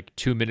than like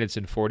 2 minutes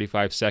and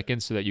 45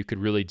 seconds so that you could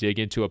really dig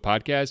into a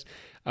podcast.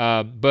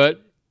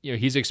 But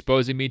he's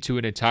exposing me to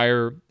an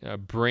entire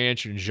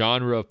branch and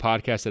genre of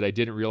podcasts that I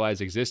didn't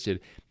realize existed.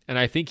 And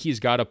I think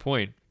he's got a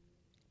point.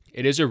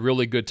 It is a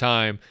really good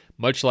time,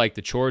 much like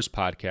the Chores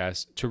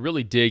podcast, to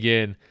really dig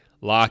in,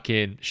 lock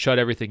in, shut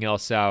everything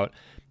else out,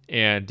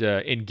 and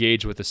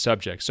engage with the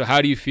subject. So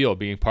how do you feel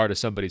being part of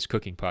somebody's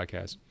cooking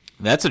podcast?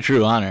 That's a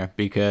true honor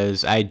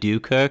because I do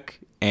cook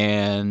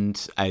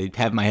and I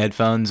have my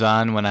headphones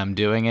on when I'm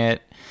doing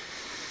it.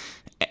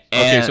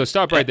 Okay, so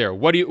stop right there.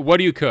 What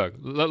do you cook?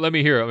 Let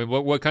me hear. I mean,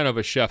 what kind of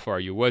a chef are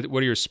you? What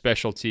are your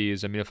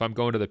specialties? I mean, if I'm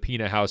going to the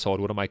Pina household,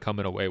 what am I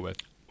coming away with?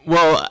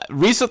 Well,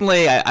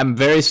 recently I'm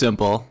very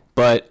simple,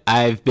 but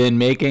I've been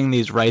making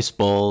these rice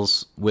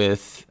bowls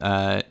with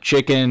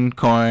chicken,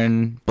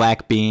 corn,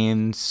 black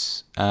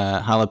beans,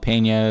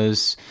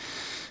 jalapenos.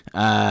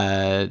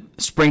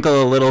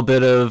 Sprinkle a little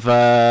bit of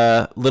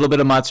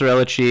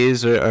mozzarella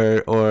cheese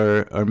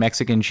or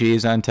Mexican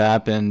cheese on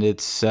top, and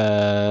it's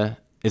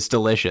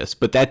delicious.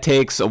 But that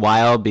takes a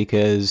while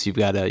because you've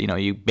got to,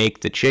 you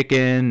bake the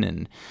chicken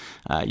and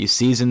you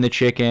season the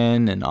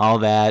chicken and all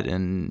that,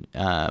 and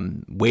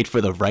wait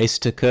for the rice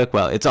to cook.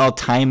 Well, it's all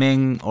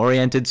timing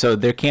oriented, so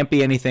there can't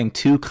be anything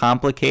too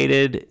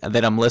complicated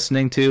that I'm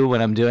listening to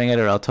when I'm doing it,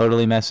 or I'll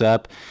totally mess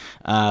up.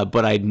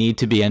 But I need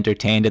to be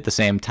entertained at the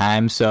same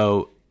time.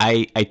 So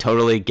I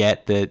totally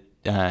get that.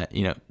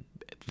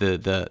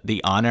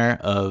 The honor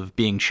of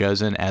being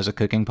chosen as a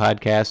cooking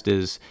podcast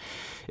is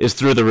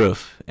through the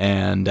roof,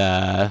 and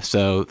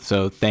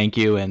so thank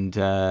you. And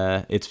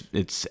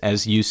it's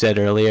as you said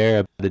earlier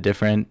about the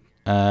different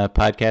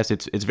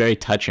podcast. It's very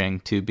touching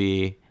to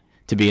be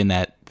in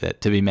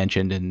that to be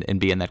mentioned and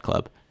be in that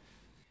club.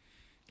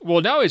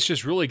 Well, now it's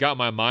just really got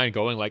my mind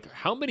going, like,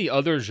 how many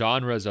other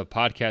genres of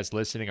podcast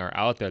listening are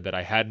out there that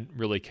I hadn't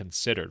really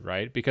considered,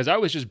 right? Because I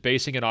was just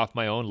basing it off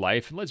my own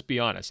life. And let's be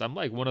honest, I'm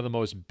like one of the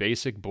most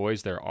basic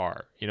boys there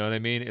are. You know what I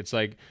mean? It's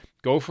like,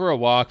 go for a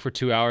walk for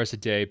 2 hours a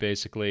day,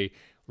 basically,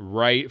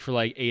 write for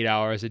like 8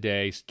 hours a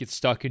day, get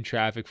stuck in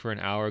traffic for an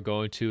hour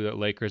going to the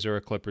Lakers or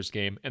a Clippers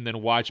game, and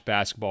then watch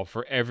basketball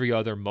for every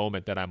other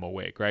moment that I'm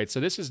awake, right?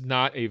 So this is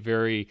not a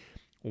very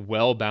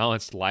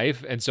well-balanced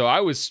life. And so I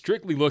was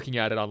strictly looking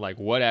at it on like,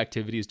 what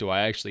activities do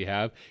I actually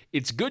have?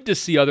 It's good to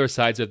see other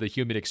sides of the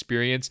human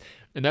experience.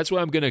 And that's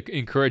what I'm going to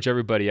encourage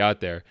everybody out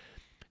there.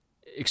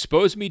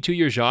 Expose me to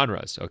your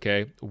genres,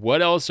 okay?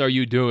 What else are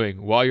you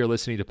doing while you're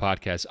listening to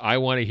podcasts? I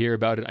want to hear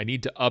about it. I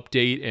need to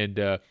update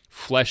and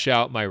flesh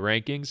out my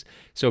rankings.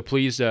 So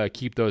please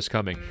keep those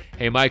coming.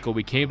 Hey, Michael,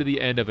 we came to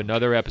the end of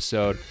another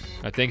episode.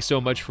 Thanks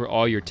so much for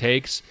all your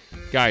takes.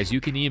 Guys,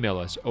 you can email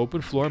us,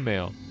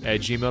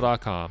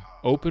 openfloormail@gmail.com,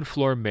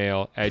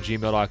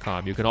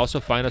 openfloormail@gmail.com. You can also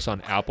find us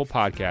on Apple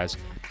Podcasts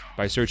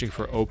by searching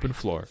for Open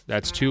Floor.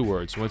 That's 2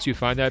 words. Once you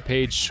find that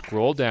page,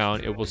 scroll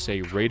down. It will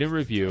say rate and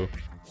review.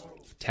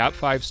 Tap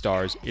 5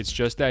 stars. It's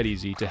just that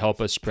easy to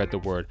help us spread the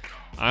word.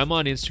 I'm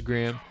on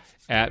Instagram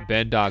at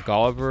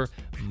ben.golliver.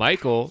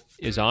 Michael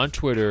is on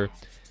Twitter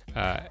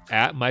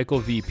at Michael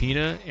V.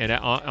 Pina, and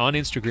on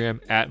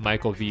Instagram at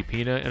Michael V.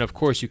 Pina. And of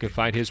course, you can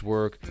find his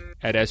work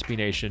at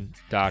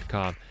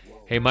sbnation.com.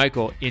 Hey,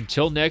 Michael,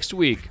 until next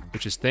week,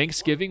 which is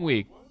Thanksgiving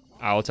week,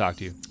 I will talk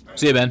to you.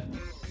 See you, Ben.